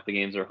because half the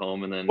games are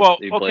home and then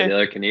they play the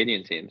other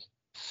Canadian teams.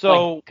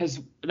 So,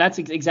 because that's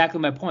exactly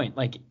my point.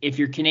 Like, if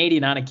you're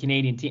Canadian on a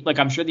Canadian team, like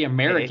I'm sure the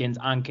Americans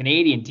on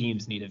Canadian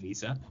teams need a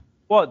visa.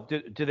 Well,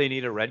 do they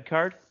need a red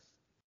card?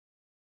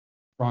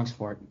 Wrong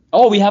sport.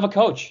 Oh, we have a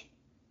coach.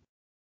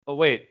 Oh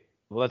wait,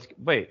 let's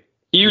wait.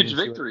 Huge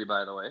victory,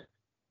 by the way.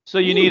 So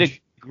you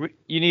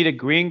need a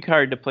green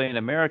card to play in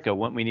America.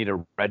 Wouldn't we need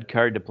a red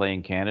card to play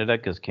in Canada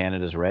because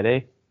Canada's red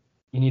A?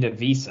 You need a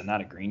visa,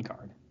 not a green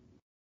card.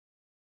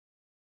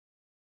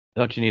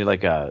 Don't you need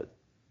like a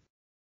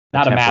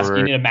not a master?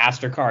 You need a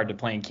MasterCard to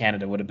play in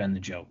Canada. Would have been the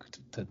joke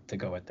to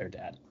go with their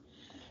dad.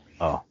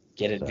 Oh,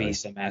 get a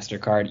Visa,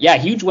 MasterCard. Yeah,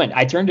 huge win.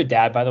 I turned to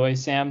Dad, by the way,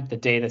 Sam, the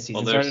day the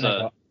season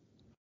started.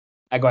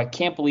 I go, I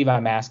can't believe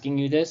I'm asking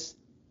you this.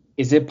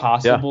 Is it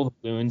possible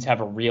the Loons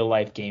have a real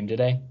life game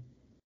today?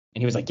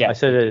 And he was like, yeah. I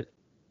said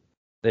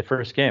the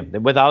first game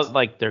without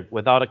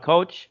a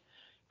coach,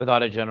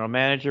 without a general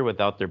manager,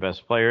 without their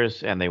best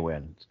players, and they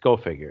win. Go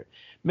figure.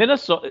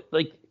 Minnesota,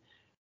 like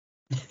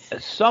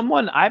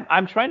someone,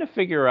 I'm trying to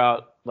figure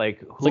out like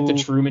who. It's like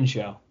the Truman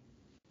Show.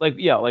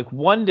 Like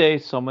one day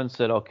someone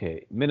said,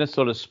 okay,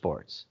 Minnesota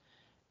sports,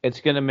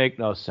 it's gonna make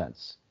no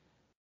sense.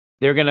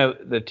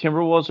 The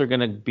Timberwolves are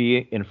gonna be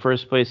in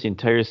first place the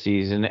entire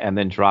season and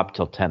then drop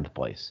till 10th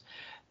place.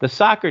 The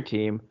soccer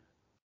team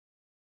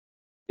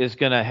is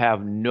gonna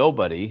have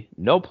nobody,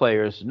 no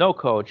players, no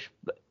coach.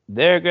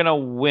 They're gonna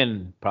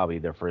win probably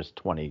their first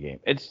 20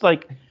 games. It's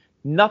like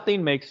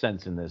nothing makes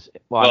sense in this.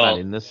 Well, not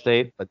in this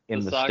state, but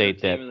in the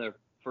state that. In their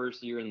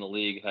first year in the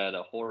league had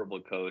a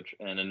horrible coach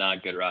and a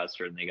not good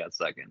roster, and they got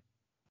second.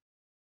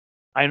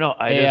 I know.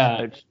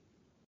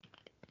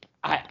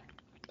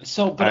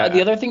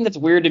 The other thing that's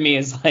weird to me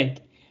is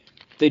like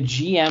the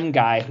GM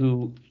guy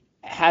who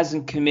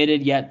hasn't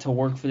committed yet to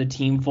work for the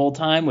team full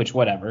time, which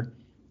whatever,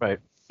 right,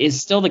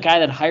 is still the guy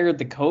that hired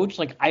the coach.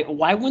 Like,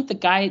 why wouldn't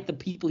the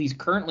people he's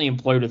currently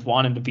employed with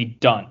want him to be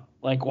done?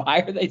 Like, why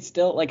are they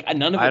still like?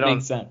 None of it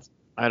makes sense.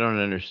 I don't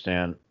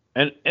understand.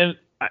 And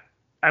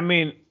I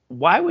mean,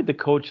 why would the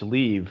coach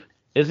leave?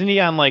 Isn't he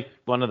on like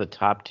one of the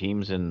top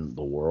teams in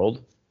the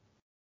world?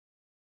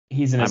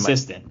 He's an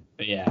assistant,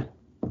 but yeah.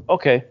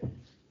 Okay.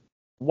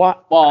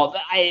 What? Well,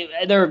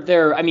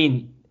 they're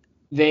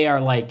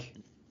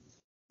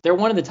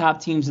one of the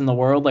top teams in the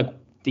world. Like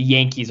the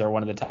Yankees are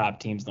one of the top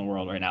teams in the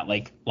world right now.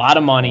 Like a lot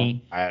of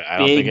money. I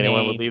don't think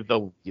anyone would leave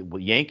the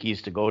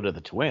Yankees to go to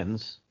the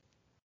Twins.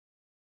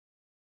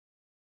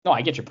 No,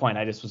 I get your point.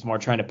 I just was more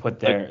trying to put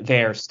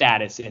their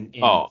status in. They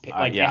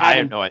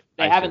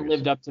haven't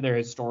lived up to their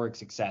historic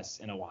success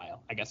in a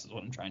while, I guess is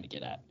what I'm trying to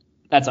get at.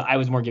 I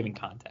was more giving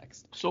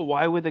context. So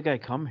why would the guy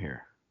come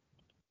here?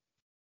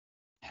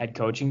 Head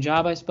coaching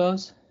job, I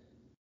suppose.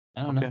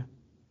 I don't know.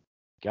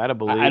 Gotta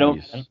believe. I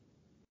don't.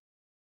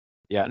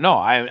 Yeah, no,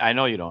 I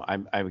know you don't.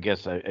 I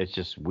guess it's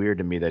just weird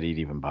to me that he'd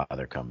even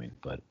bother coming.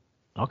 But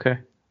okay,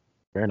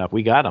 fair enough.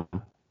 We got him.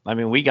 I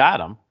mean, we got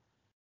him.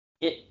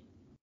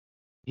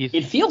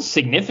 It feels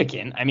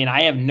significant. I mean,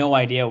 I have no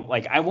idea.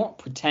 Like, I won't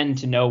pretend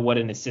to know what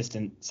an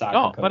assistant soccer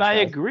coach does. No, but I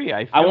agree.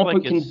 I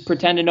won't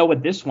pretend to know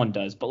what this one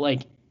does. But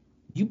like,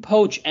 you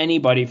poach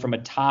anybody from a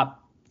top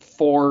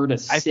 4 to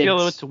 6. I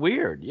feel it's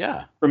weird.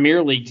 Yeah.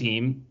 Premier League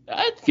team.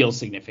 It feels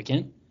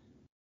significant.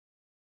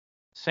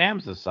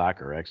 Sam's the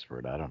soccer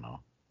expert. I don't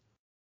know.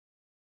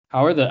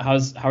 How are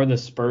the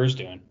Spurs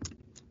doing?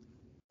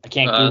 I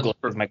can't Google it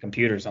because my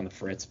computer's on the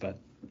fritz, but.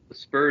 The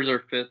Spurs are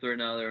 5th right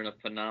now. They're in a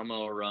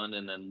phenomenal run,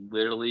 and then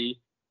literally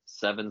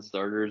 7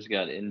 starters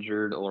got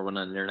injured or went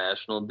on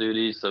international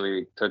duty. So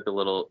we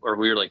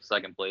were like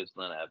second place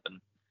when that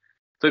happened.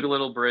 Took a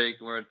little break.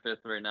 We're at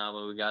 5th right now,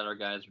 but we got our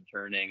guys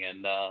returning,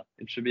 and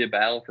it should be a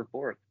battle for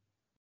 4th.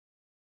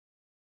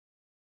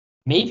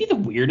 Maybe the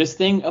weirdest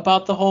thing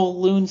about the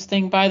whole Loons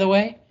thing, by the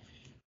way,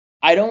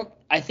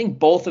 I think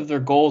both of their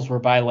goals were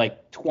by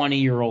like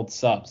 20-year-old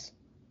subs.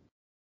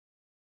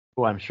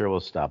 Well, I'm sure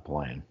we'll stop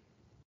playing.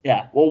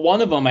 Yeah, well,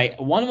 one of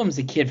them's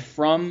a kid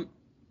from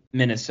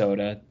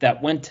Minnesota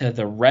that went to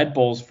the Red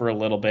Bulls for a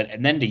little bit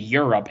and then to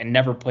Europe and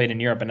never played in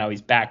Europe, and now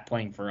he's back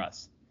playing for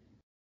us.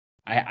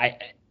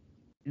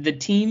 The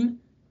team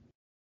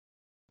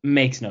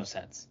makes no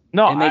sense.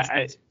 No, it makes no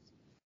sense.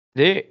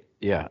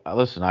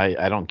 Listen,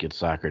 I don't get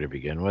soccer to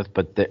begin with,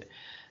 but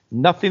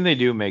nothing they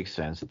do makes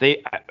sense.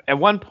 At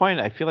one point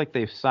I feel like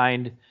they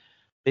signed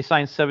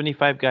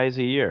 75 guys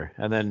a year,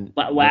 and then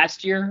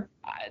last year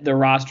the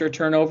roster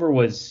turnover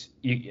was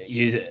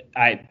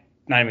I'm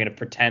not even gonna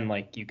pretend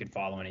like you could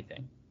follow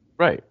anything.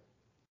 Right.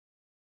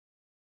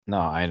 No,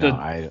 I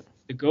know.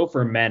 The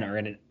Gopher men are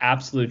in an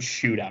absolute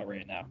shootout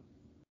right now.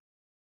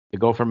 The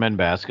Gopher men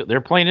basketball.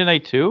 They're playing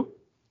tonight too?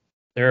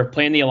 They're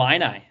playing the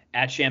Illini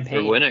at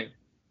Champaign. They're winning.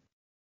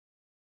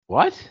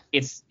 What?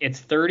 It's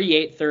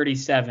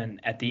 38-37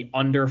 at the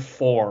under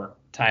 4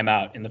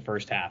 timeout in the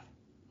first half.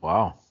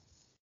 Wow.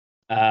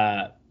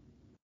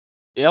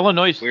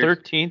 Illinois is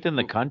 13th in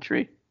the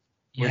country?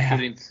 We're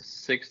shooting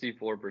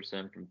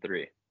 64% from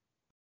 3.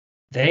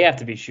 They have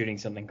to be shooting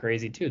something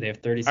crazy too. They have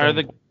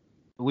 37.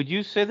 Would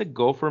you say the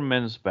Gopher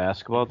men's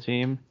basketball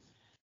team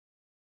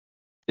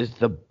is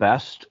the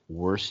best,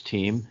 worst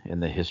team in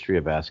the history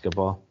of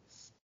basketball?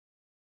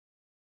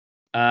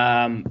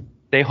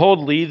 They hold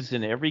leads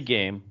in every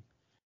game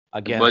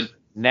against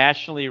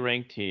nationally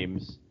ranked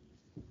teams,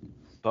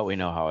 but we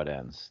know how it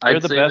ends. They're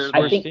the best,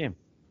 worst team.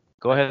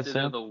 Go ahead, Sam.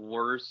 They're the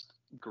worst,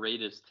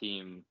 greatest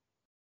team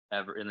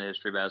ever in the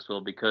history of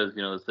basketball because,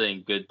 the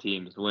saying, good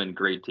teams win,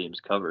 great teams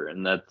cover,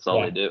 and that's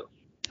all they do.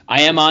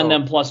 I am on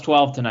them plus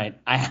 12 tonight.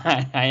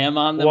 I am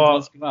on them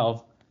plus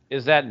 12.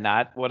 Is that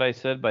not what I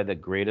said by the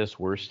greatest,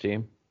 worst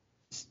team?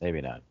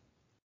 Maybe not.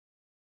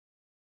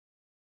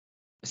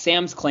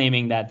 Sam's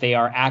claiming that they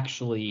are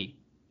actually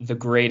the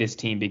greatest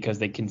team because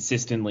they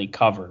consistently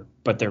cover,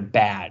 but they're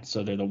bad,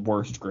 so they're the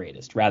worst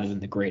greatest rather than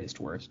the greatest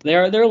worst.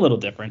 They're a little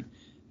different.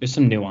 There's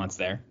some nuance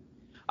there.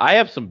 I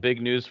have some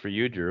big news for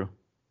you, Drew.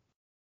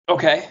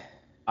 Okay.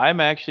 I'm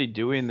actually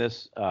doing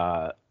this.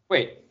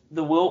 Wait,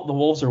 the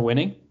Wolves are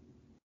winning?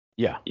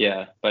 Yeah.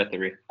 Yeah, by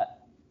 3.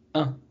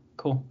 Oh,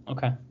 cool.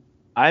 Okay.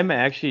 I'm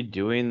actually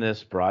doing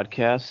this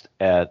broadcast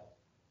at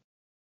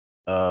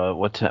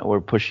what time? We're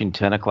pushing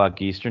 10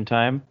 o'clock Eastern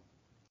time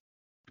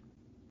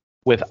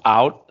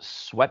without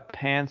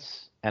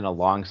sweatpants and a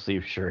long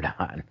sleeve shirt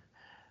on.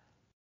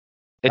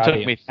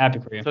 Happy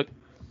for you. It took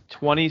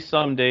 20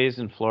 some days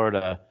in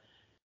Florida,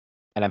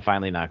 and I'm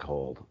finally not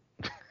cold.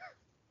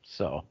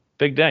 So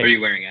big day. Are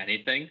you wearing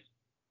anything?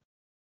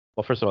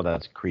 Well, first of all,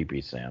 that's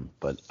creepy, Sam.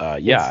 But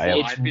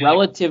it's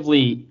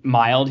relatively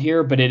mild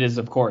here, but it is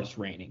of course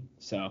raining.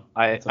 So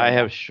I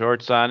have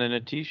shorts on and a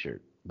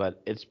t-shirt,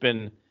 but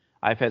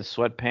I've had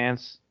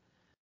sweatpants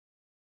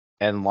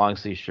and long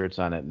sleeve shirts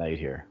on at night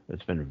here.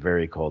 It's been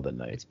very cold at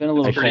night. It's been a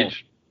little cold.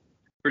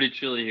 Pretty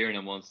chilly here, and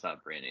it won't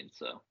stop raining.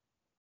 So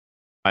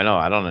I know.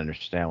 I don't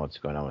understand what's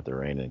going on with the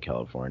rain in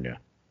California.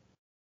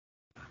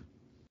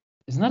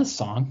 Isn't that a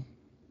song?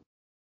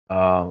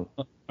 Or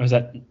is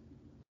that?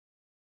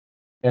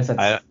 Yes,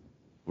 that's.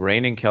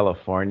 Rain in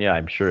California,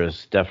 I'm sure,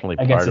 is definitely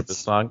part of the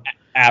song.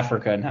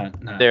 Africa,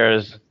 not.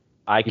 There's.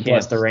 I can't.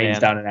 Plus the rain's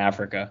down in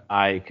Africa.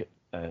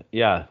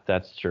 Yeah,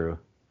 that's true.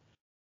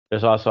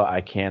 There's also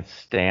 "I Can't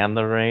Stand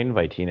the Rain"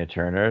 by Tina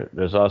Turner.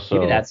 There's also.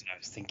 Maybe that's what I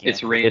was thinking.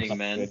 It's Raining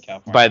Men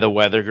by the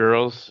Weather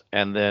Girls,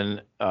 and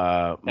then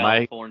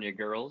California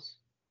Girls.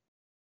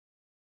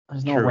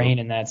 There's no rain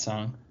in that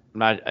song.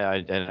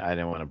 I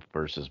didn't want to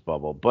burst this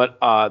bubble, but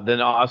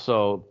then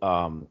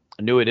also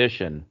New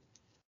Edition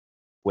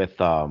with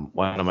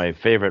one of my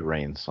favorite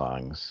Rain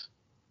songs.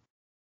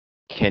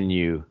 Can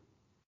You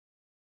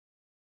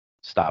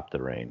Stop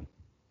the Rain?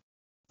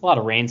 A lot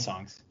of Rain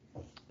songs.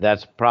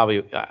 That's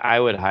probably, I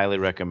would highly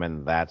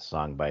recommend that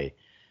song by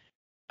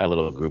a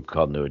little group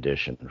called New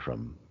Edition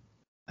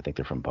I think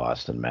they're from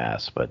Boston,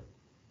 Mass, but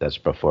that's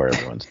before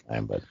everyone's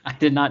time. But I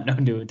did not know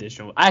New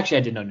Edition. Actually,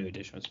 I did know New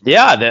Edition was.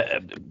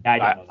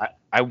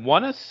 I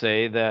want to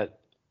say that.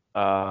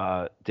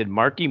 Did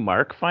Marky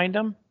Mark find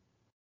him?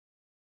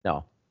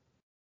 No.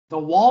 The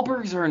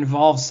Wahlbergs are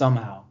involved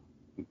somehow.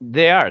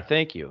 They are.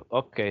 Thank you.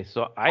 Okay,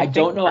 so I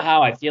don't know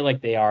how. I feel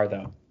like they are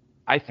though.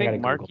 I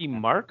think Marky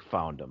Mark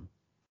found him.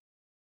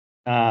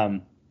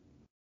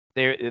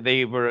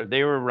 They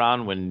were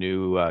around when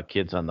New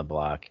Kids on the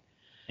Block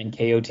and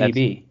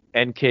KOTB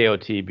and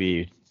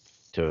KOTB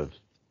to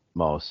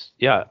most.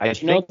 Yeah,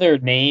 Did you know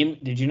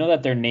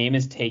that their name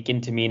is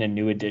taken to mean a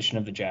new edition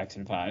of the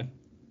Jackson 5?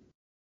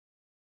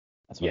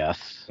 That's what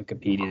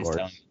Wikipedia is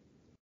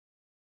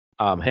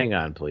telling me. Hang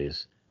on,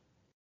 please.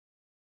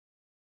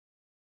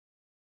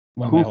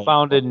 Who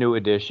founded New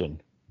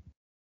Edition?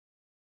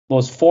 Well,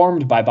 it was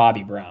formed by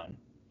Bobby Brown.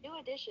 New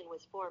Edition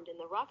was formed in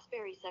the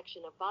Roxbury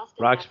section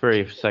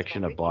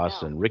of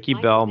Boston. Ricky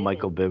Bell,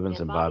 Michael Bivins,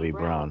 and Bobby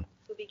Brown.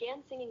 Who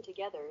began singing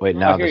together. Wait,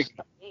 now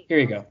here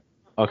you go.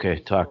 Okay,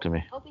 talk to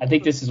me. I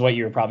think this is what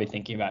you were probably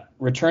thinking about.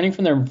 Returning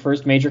from their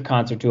first major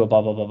concert to a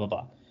blah, blah, blah,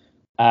 blah,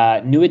 blah.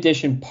 New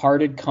Edition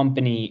parted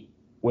company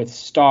with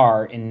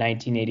Starr in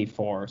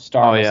 1984.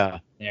 Starr was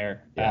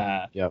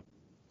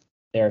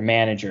their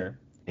manager.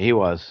 He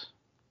was.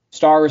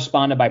 Star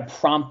responded by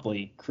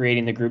promptly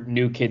creating the group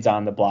New Kids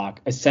on the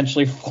Block,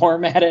 essentially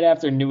formatted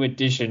after New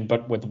Edition,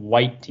 but with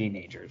white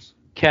teenagers.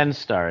 Ken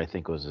Starr, I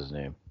think was his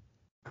name.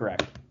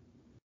 Correct.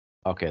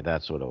 Okay,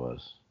 that's what it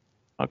was.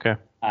 Okay.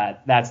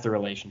 That's the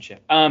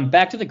relationship.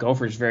 Back to the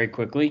Gophers very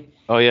quickly.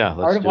 Oh, yeah.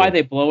 Part of why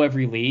they blow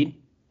every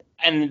lead,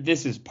 and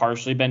this is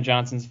partially Ben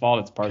Johnson's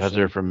fault. It's partially because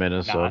they're from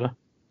Minnesota. God.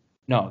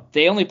 No,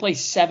 they only play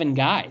 7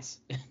 guys.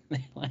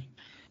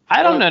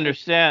 I don't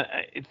understand.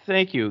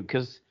 Thank you,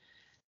 because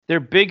their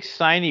big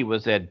signee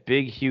was that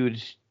big,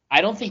 huge.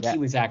 I don't think he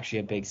was actually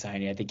a big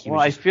signee. I think he was.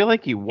 Well, I feel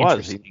like he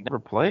was. He never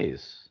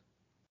plays.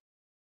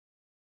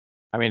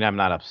 I mean, I'm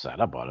not upset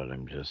about it.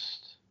 I'm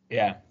just.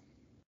 Yeah.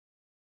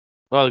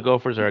 Well, the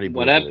Gophers already.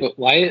 What happened?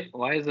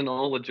 Why isn't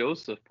Ola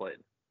Joseph played?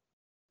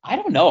 I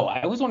don't know.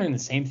 I was wondering the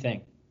same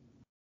thing.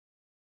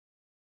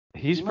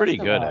 He's pretty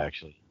good,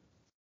 actually.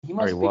 He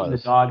must be in the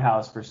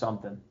doghouse for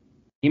something.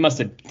 He must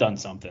have done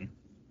something.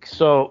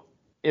 So,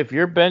 if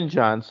you're Ben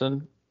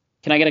Johnson.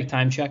 Can I get a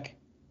time check?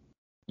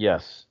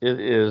 Yes, it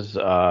is.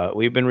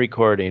 We've been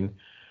recording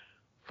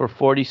for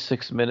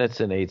 46 minutes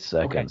and 8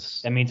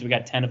 seconds. Okay. That means we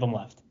got 10 of them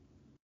left.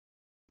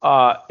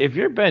 If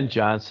you're Ben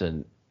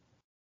Johnson,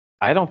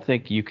 I don't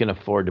think you can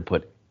afford to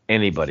put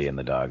anybody in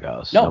the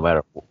doghouse, no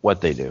matter what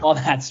they do. Well,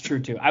 that's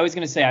true, too. I was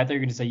going to say, I thought you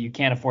were going to say you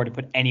can't afford to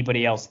put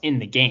anybody else in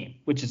the game,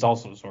 which is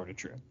also sort of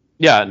true.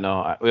 Yeah,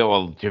 no.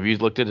 Well, have you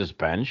looked at his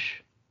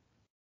bench?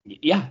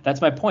 Yeah,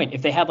 that's my point.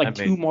 If they had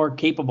two more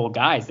capable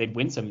guys, they'd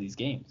win some of these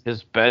games.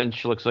 His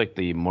bench looks like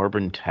the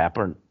Morbin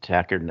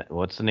Tabernacle.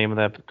 What's the name of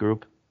that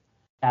group?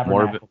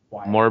 Tabernacle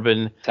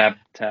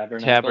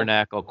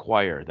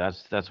Choir.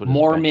 That's what.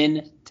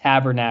 Mormon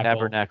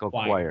Tabernacle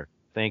Choir.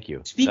 Thank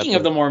you. Speaking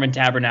of the Mormon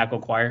Tabernacle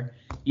Choir,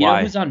 you know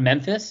who's on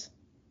Memphis?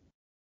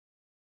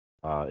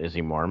 Is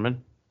he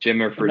Mormon?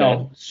 Jimmer Fredette.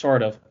 No,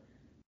 sort of.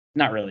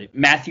 Not really.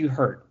 Matthew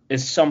Hurt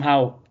is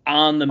somehow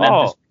on the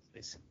Memphis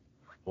Grizzlies.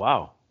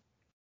 Wow.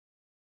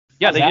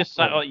 Yeah, they just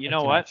signed. Oh, you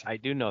know what? I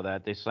do know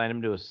that. They signed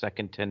him to a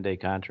second 10-day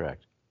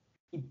contract.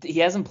 He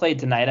hasn't played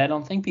tonight, I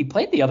don't think. He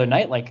played the other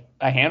night like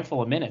a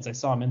handful of minutes. I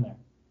saw him in there.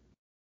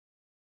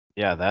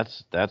 Yeah,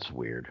 that's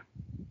weird.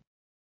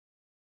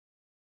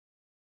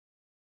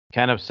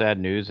 Kind of sad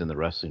news in the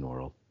wrestling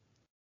world.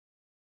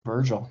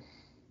 Virgil.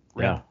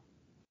 Yeah.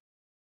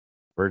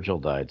 Virgil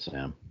died,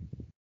 Sam.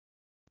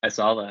 I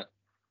saw that.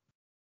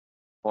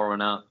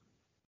 Pouring out.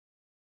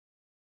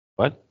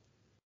 What?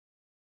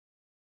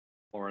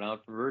 Pouring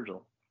out for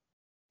Virgil.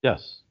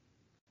 Yes.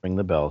 Ring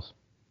the bells.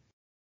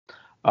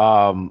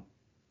 What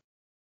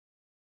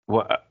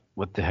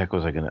the heck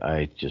was I gonna?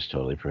 I just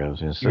totally forgot what I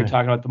was gonna say. You were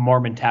talking about the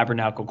Mormon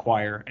Tabernacle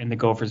Choir and the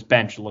Gophers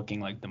bench looking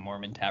like the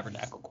Mormon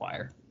Tabernacle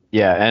Choir.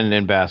 Yeah, and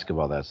in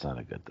basketball, that's not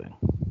a good thing.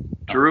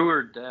 Drew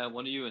or Dad,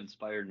 one of you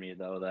inspired me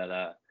though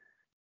that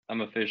I'm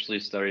officially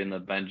starting the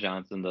Ben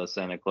Johnson to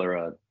Santa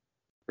Clara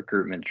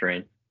recruitment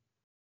train.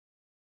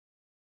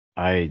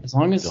 As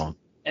long as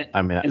that's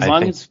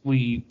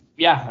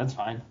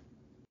fine.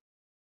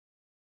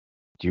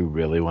 Do you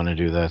really want to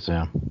do that,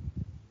 Sam?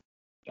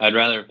 I'd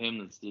rather have him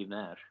than Steve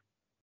Nash.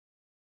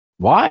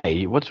 Why?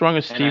 What's wrong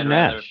with Steve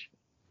Nash?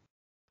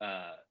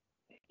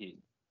 It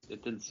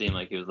didn't seem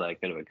like he was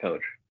that good of a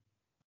coach.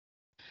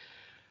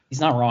 He's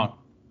not wrong.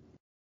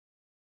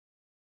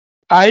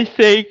 I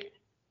think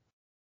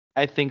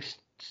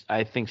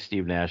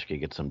Steve Nash could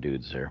get some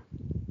dudes there.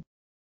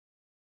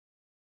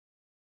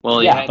 Well,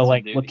 he had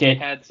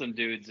some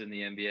dudes in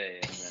the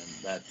NBA, and then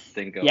that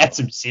didn't go. He had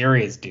some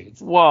serious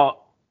dudes.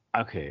 Well,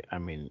 okay, I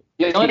mean,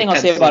 the only thing I'll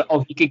say about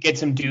he could get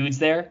some dudes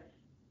there,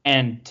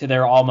 and to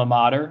their alma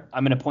mater,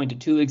 I'm going to point to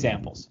 2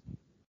 examples: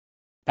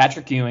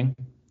 Patrick Ewing,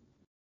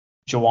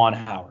 Juwan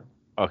Howard.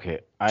 Okay,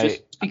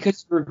 just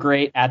because you're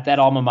great at that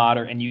alma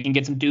mater and you can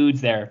get some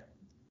dudes there,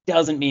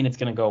 doesn't mean it's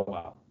going to go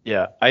well.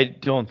 Yeah, I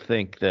don't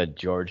think that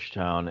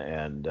Georgetown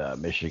and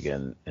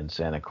Michigan and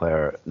Santa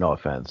Clara. No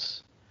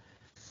offense.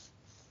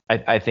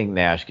 I think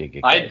Nash could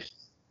get guys.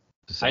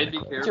 I'd be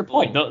careful. What's your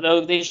point?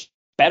 They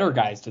better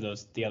guys to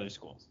the other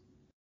schools,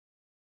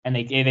 and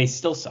they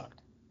still sucked.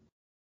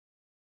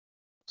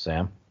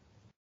 Sam.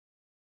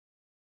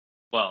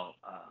 Well,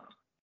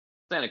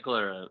 Santa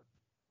Clara,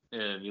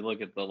 if you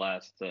look at the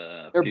last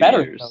they're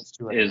better years, than those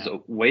two is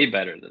way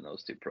better than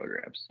those 2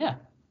 programs. Yeah,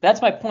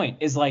 that's my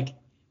point.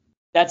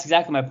 That's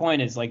exactly my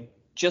point. Is like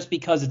just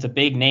because it's a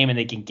big name and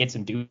they can get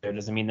some dudes there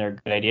doesn't mean they're a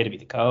good idea to be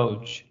the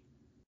coach.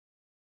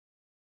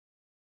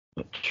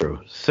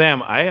 True.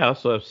 Sam, I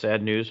also have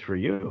sad news for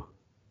you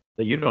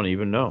that you don't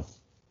even know.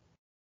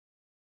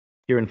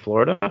 Here in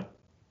Florida,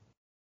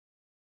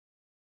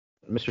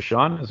 Mr.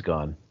 Sean is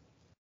gone.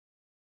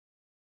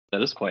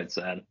 That is quite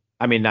sad.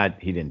 I mean,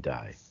 he didn't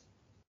die.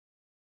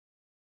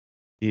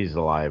 He's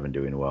alive and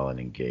doing well and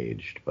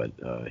engaged, but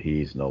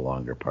he's no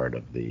longer part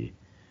of the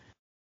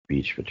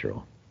beach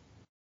patrol.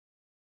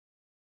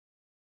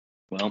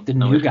 Well,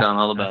 wish Sean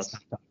all the best.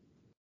 I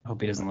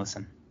hope he doesn't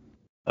listen.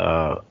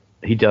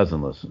 He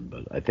doesn't listen,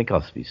 but I think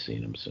I'll be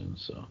seeing him soon.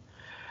 So,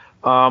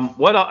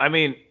 what else? I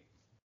mean,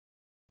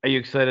 are you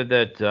excited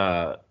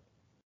that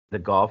the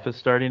golf is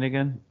starting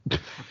again?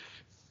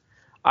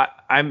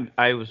 I'm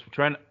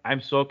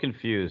so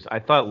confused. I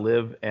thought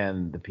Live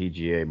and the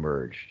PGA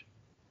merged.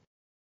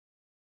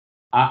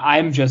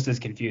 I'm just as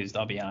confused.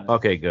 I'll be honest.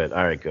 Okay, good.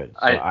 All right, good.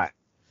 So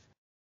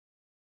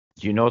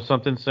do you know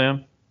something,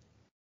 Sam?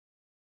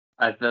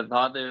 I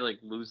thought they like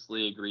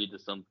loosely agreed to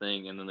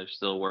something, and then they're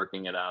still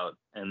working it out.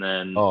 And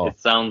then Oh. it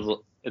sounds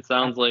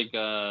like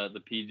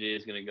the PGA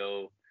is gonna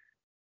go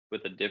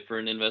with a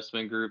different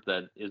investment group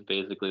that is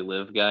basically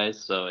Live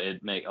guys. So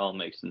it all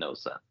makes no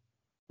sense.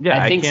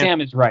 Yeah, I think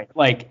Sam is right.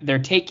 Like they're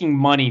taking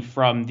money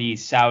from the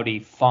Saudi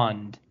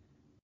fund,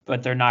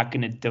 but they're not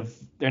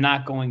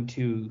going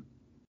to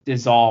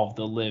dissolve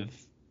the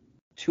Live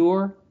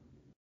tour,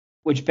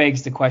 which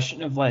begs the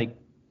question of like,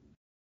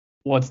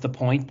 what's the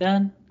point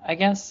then? I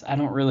guess I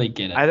don't really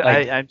get it.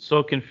 I'm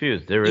so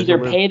confused. There is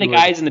either pay the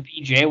guys in the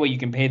PGA what you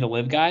can pay the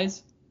Live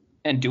guys,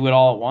 and do it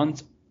all at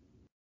once,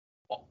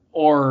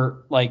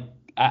 or like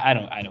I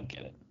don't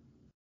get it.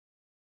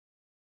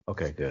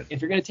 Okay, good.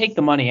 If you're gonna take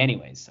the money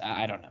anyways,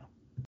 I don't know.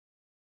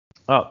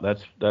 Oh,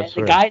 that's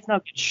the guys now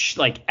get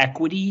like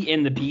equity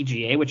in the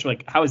PGA, which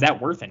like how is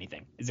that worth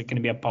anything? Is it going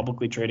to be a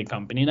publicly traded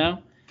company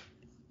now?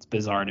 It's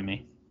bizarre to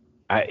me.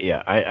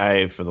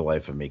 I for the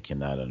life of me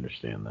cannot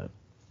understand that.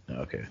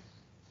 Okay.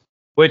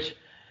 Which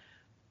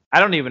I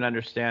don't even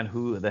understand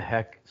who the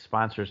heck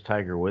sponsors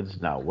Tiger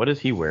Woods now. What is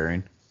he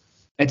wearing?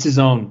 It's his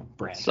own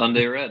brand.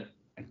 Sunday Red.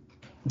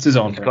 It's his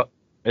own brand.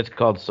 It's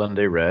called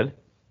Sunday Red.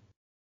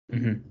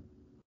 Mm-hmm.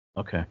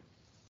 Okay.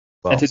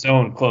 Well, that's his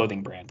own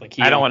clothing brand. Like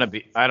I don't want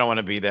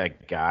to be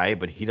that guy,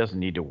 but he doesn't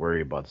need to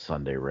worry about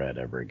Sunday Red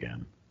ever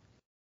again.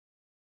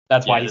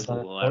 That's why he's a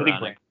clothing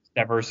brand,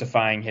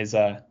 diversifying his.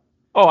 Oh,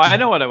 I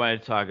know what I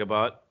want to talk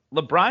about.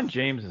 LeBron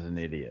James is an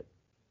idiot.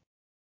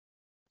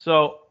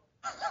 So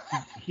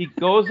he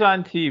goes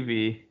on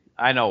TV.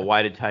 I know.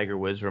 Why did Tiger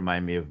Woods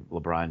remind me of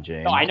LeBron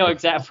James? No, I know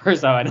exactly.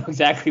 First off, I know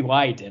exactly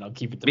why he did. I'll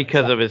keep it to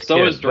because myself. of his. So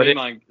kids, is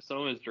Draymond.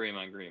 So is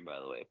Draymond Green, by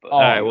the way. But all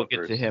right, we'll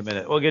get to him in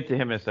it. We'll get to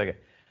him in a second.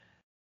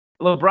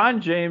 LeBron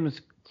James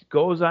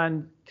goes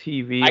on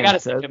TV. I gotta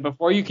say,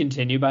 before you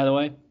continue, by the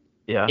way.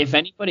 Yeah. If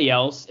anybody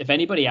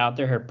out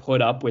there had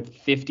put up with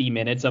 50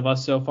 minutes of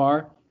us so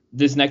far,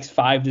 this next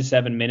 5 to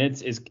 7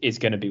 minutes is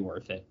going to be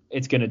worth it.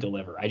 It's going to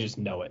deliver. I just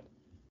know it.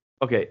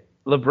 Okay.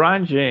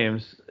 LeBron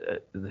James,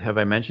 have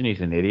I mentioned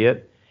he's an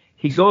idiot?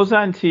 He goes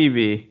on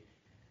TV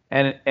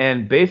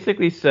and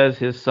basically says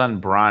his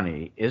son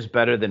Bronny is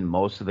better than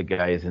most of the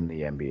guys in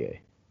the NBA.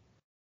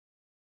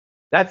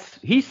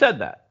 He said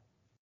that.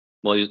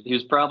 Well, he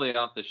was probably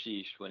off the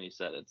sheesh when he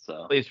said it.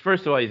 So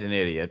first of all, he's an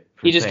idiot.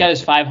 He just got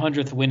his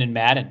 500th win in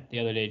Madden the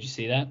other day. Did you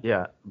see that?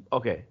 Yeah.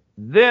 Okay.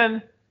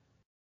 Then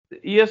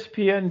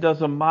ESPN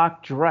does a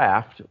mock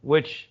draft,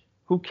 which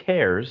who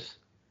cares?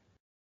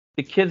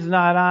 The kid's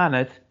not on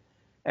it,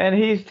 and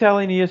he's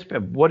telling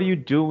ESPN, "What are you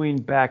doing?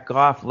 Back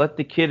off. Let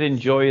the kid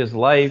enjoy his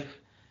life."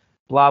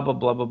 Blah blah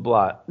blah blah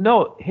blah.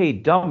 No, hey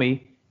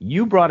dummy,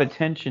 you brought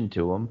attention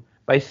to him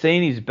by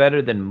saying he's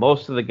better than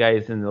most of the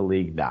guys in the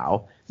league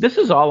now. This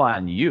is all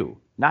on you,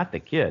 not the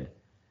kid.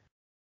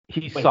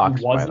 He sucks,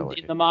 he wasn't by the way.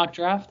 In the mock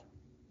draft?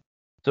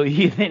 So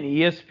then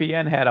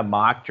ESPN had a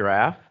mock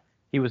draft.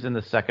 He was in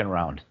the second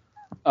round.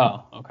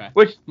 Oh, okay.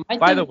 Which,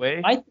 by the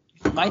way,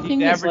 my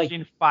thing is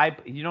averaging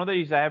 5. You know that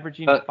he's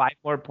averaging 5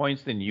 more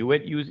points than you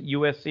at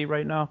USC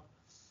right now?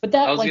 But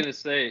that, I was gonna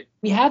say,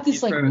 we have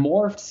this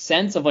morphed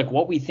sense of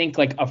what we think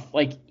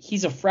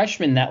he's a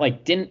freshman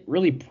that didn't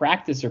really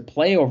practice or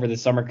play over the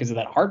summer because of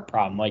that heart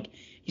problem.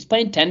 He's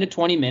playing 10 to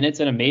 20 minutes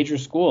in a major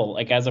school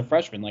as a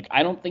freshman.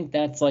 I don't think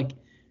that's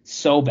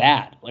so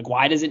bad.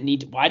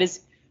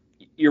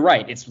 You're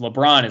right. It's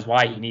LeBron is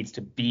why he needs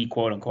to be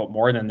quote unquote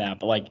more than that.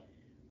 But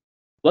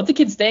let the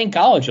kid stay in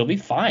college. He'll be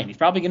fine. He's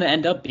probably going to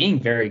end up being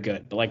very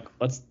good. But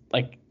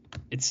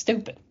it's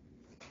stupid.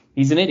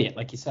 He's an idiot,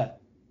 like you said.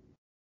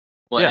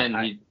 Well, yeah,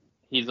 and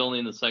he's only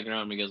in the second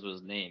round because of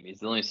his name. He's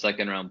the only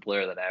second round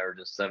player that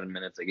averages 7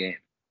 minutes a game.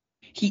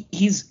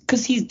 He's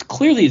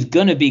clearly is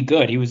going to be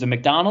good. He was a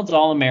McDonald's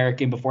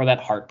All-American before that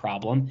heart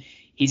problem.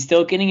 He's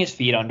still getting his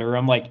feet under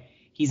him.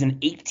 He's an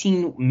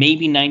 18,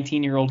 maybe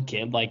 19-year-old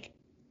kid.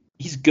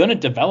 He's going to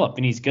develop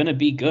and he's going to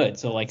be good.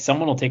 So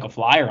someone will take a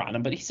flyer on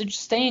him, but he should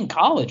just stay in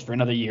college for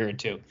another year or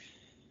two.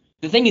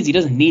 The thing is he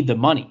doesn't need the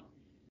money.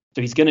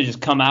 So he's going to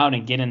just come out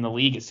and get in the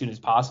league as soon as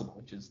possible,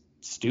 which is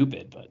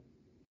stupid, but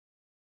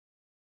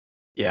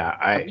yeah,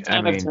 every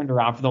time I've turned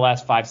around for the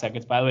last 5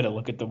 seconds, by the way, to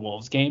look at the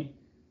Wolves game,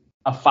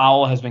 a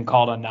foul has been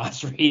called on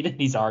Naz Reid,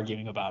 and he's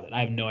arguing about it.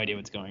 I have no idea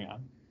what's going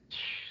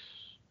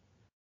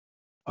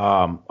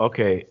on.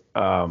 Okay.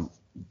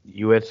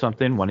 You had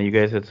something? One of you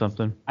guys had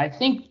something? I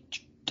think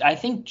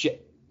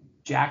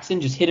Jackson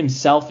just hit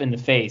himself in the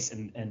face,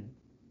 and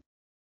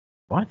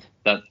what?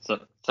 That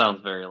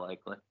sounds very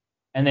likely.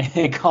 And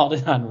they called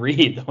it on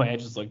Reid the way I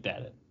just looked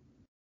at it.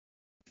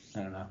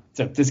 I don't know.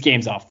 So this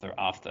game's off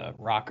the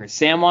rockers.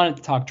 Sam wanted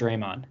to talk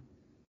Draymond.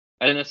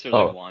 I didn't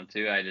necessarily want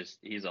to.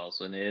 He's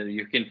also an idiot.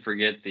 You can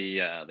forget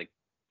the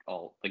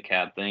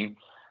cat thing,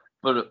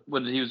 but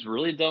what he was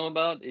really dumb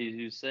about is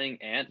he was saying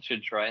Ant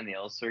should try in the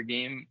All-Star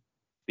game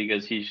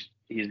because he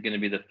he's going to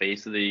be the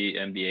face of the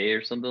NBA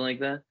or something like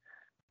that.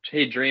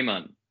 Hey,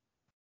 Draymond,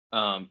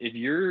 if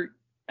you're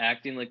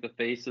acting like the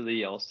face of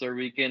the All-Star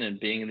Weekend and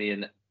being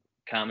the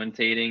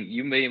commentating,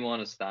 you may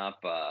want to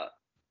stop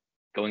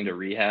going to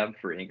rehab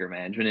for anger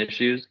management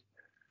issues.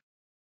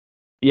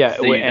 Yeah,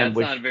 See,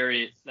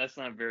 that's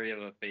not very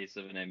of a face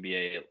of an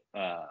NBA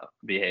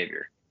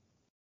behavior.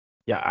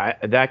 Yeah,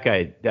 that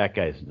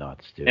guy's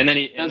nuts, dude. And then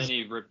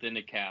he ripped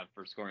into Cap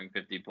for scoring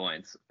 50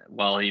 points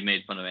while he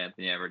made fun of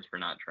Anthony Edwards for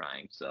not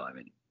trying. So I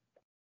mean,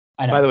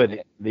 by the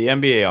way, the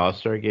NBA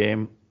All-Star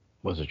Game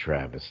was a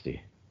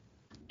travesty.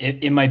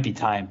 It might be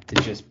time to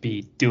just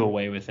do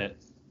away with it.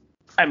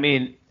 I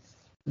mean,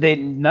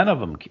 none of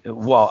them.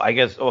 Well, I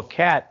guess. Well,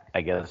 Cat,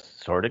 I guess,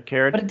 sort of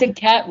cared. But did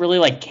Cat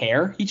really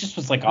care? He just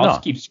was like, I'll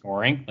just keep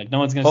scoring. Like no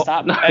one's gonna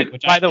stop me.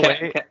 By the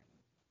way,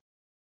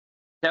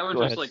 Cat was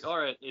just like, all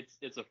right,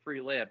 it's a free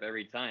layup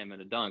every time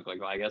and a dunk. Like,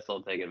 well, I guess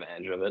I'll take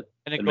advantage of it.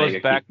 And it goes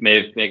back.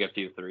 Make a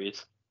few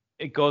threes.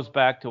 It goes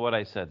back to what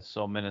I said.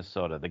 So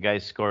Minnesota, the guy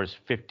scores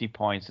 50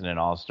 points in an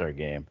All-Star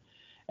game,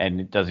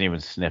 and doesn't even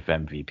sniff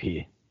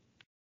MVP.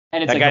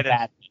 And it's a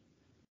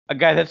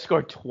guy that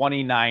scored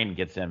 29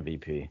 gets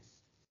MVP.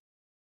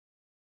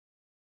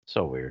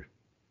 So weird.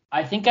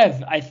 I think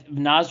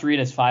Naz Reid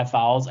has 5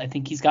 fouls. I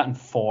think he's gotten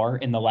 4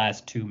 in the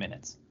last 2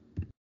 minutes.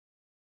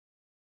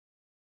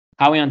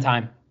 How are we on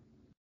time?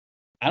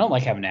 I don't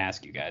like having to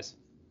ask you guys.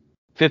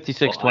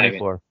 56-24.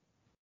 All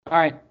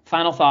right.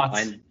 Final thoughts.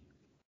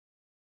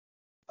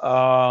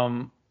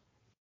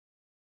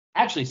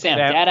 Actually, Sam,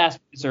 Dad asked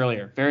me this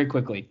earlier, very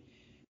quickly.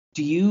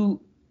 Do you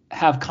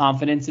have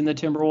confidence in the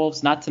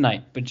Timberwolves? Not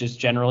tonight, but just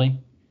generally.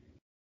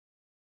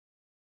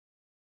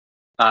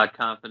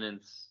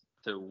 Confidence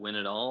to win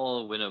it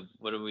all. What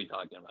are we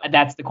talking about?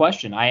 That's the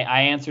question.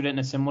 I answered it in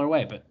a similar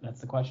way, but that's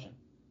the question.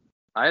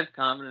 I have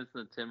confidence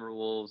in the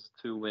Timberwolves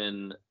to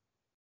win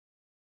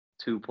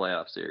 2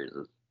 playoff series.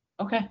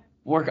 Okay.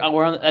 We're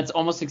on, that's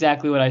almost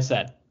exactly what I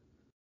said.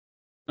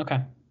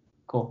 Okay.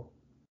 Cool.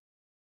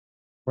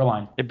 We're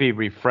aligned. It'd be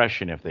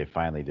refreshing if they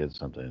finally did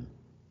something.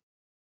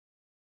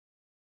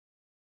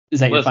 Is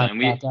that your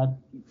final thought, Dad?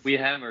 We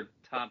have our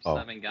top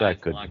 7 guys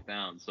locked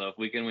down. So if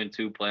we can win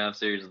 2 playoff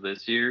series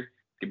this year,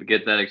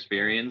 get that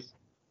experience.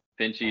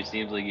 Finchie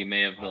seems like he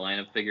may have the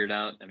lineup figured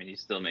out. I mean, he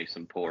still makes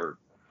some poor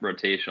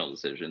rotational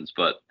decisions,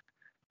 but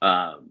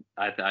I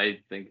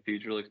think the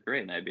future looks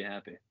great, and I'd be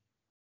happy.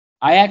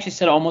 I actually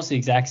said almost the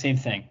exact same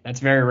thing. That's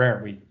very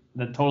rare.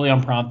 That's totally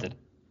unprompted.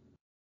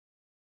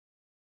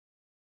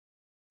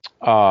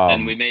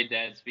 And we made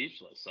Dad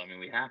speechless. So, I mean,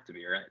 we have to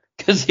be right.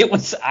 Because it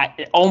was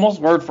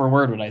almost word for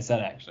word what I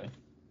said, actually.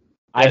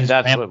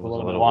 That's what was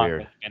a little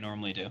weird. Like I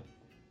normally do.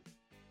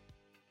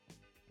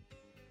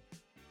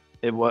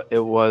 It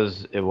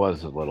was a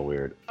little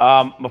weird.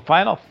 My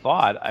final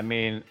thought. I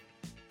mean,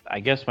 I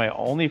guess my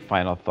only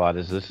final thought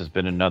is this has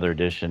been another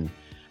edition.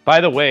 By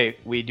the way,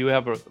 we do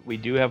have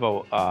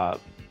a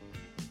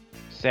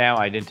Sam,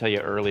 I didn't tell you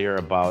earlier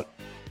about.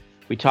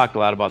 We talked a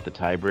lot about the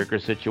tiebreaker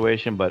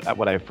situation, but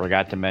what I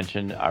forgot to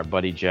mention, our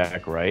buddy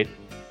Jack Wright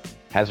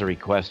has a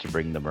request to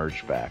bring the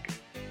merch back.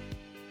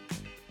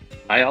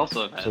 I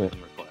also have had some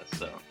requests,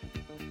 so.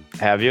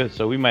 Have you?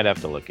 So we might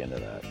have to look into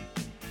that.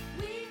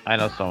 I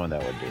know someone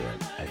that would do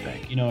it, I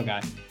think. You know a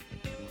guy.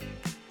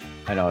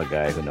 I know a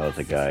guy who knows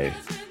a guy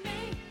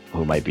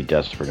who might be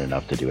desperate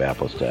enough to do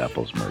apples to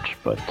apples merch,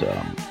 but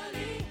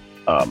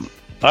all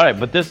right,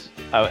 but this,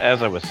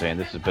 as I was saying,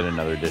 this has been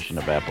another edition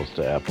of Apples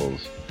to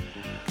Apples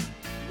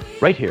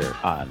right here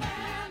on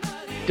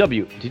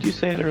did you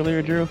say it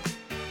earlier, Drew?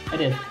 I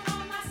did.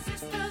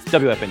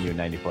 WFNU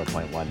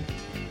 94.1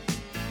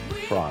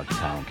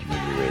 Frogtown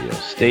Community Radio.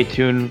 Stay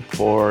tuned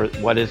for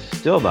what is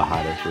still the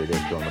hottest radio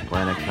show on the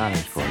planet,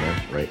 Connor's Corner,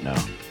 right now.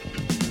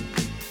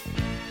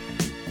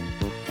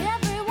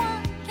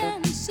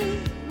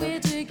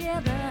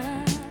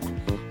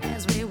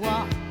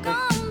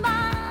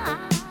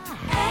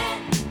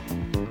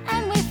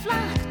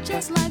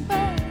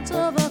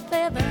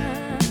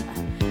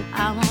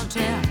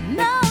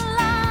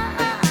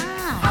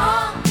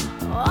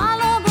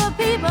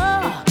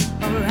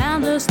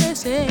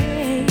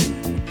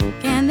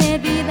 Can they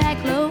be that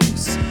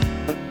close?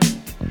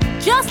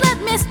 Just let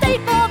me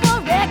state for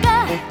the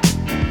record,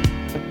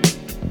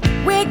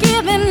 we're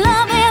giving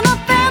love in a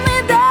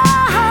family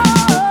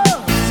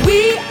dose.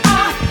 We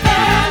are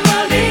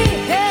family.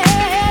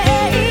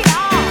 Hey,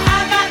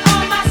 I got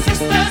all my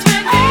sisters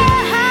with me.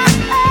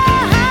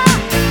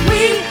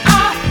 We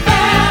are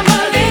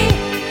family.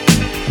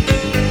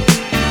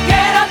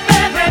 Get up,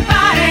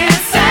 everybody,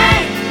 and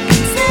sing.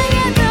 Sing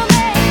it to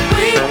me.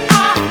 We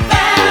are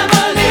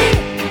family.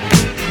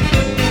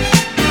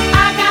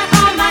 I got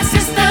all my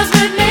sisters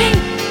with me.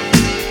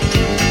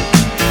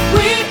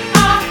 We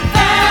are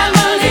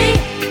family.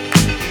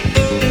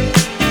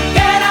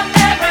 Get up,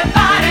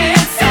 everybody,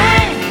 and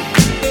sing.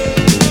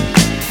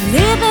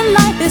 Living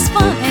life is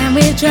fun, and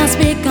we've just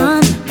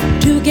begun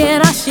to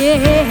get our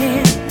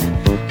share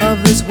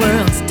of this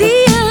world's deep.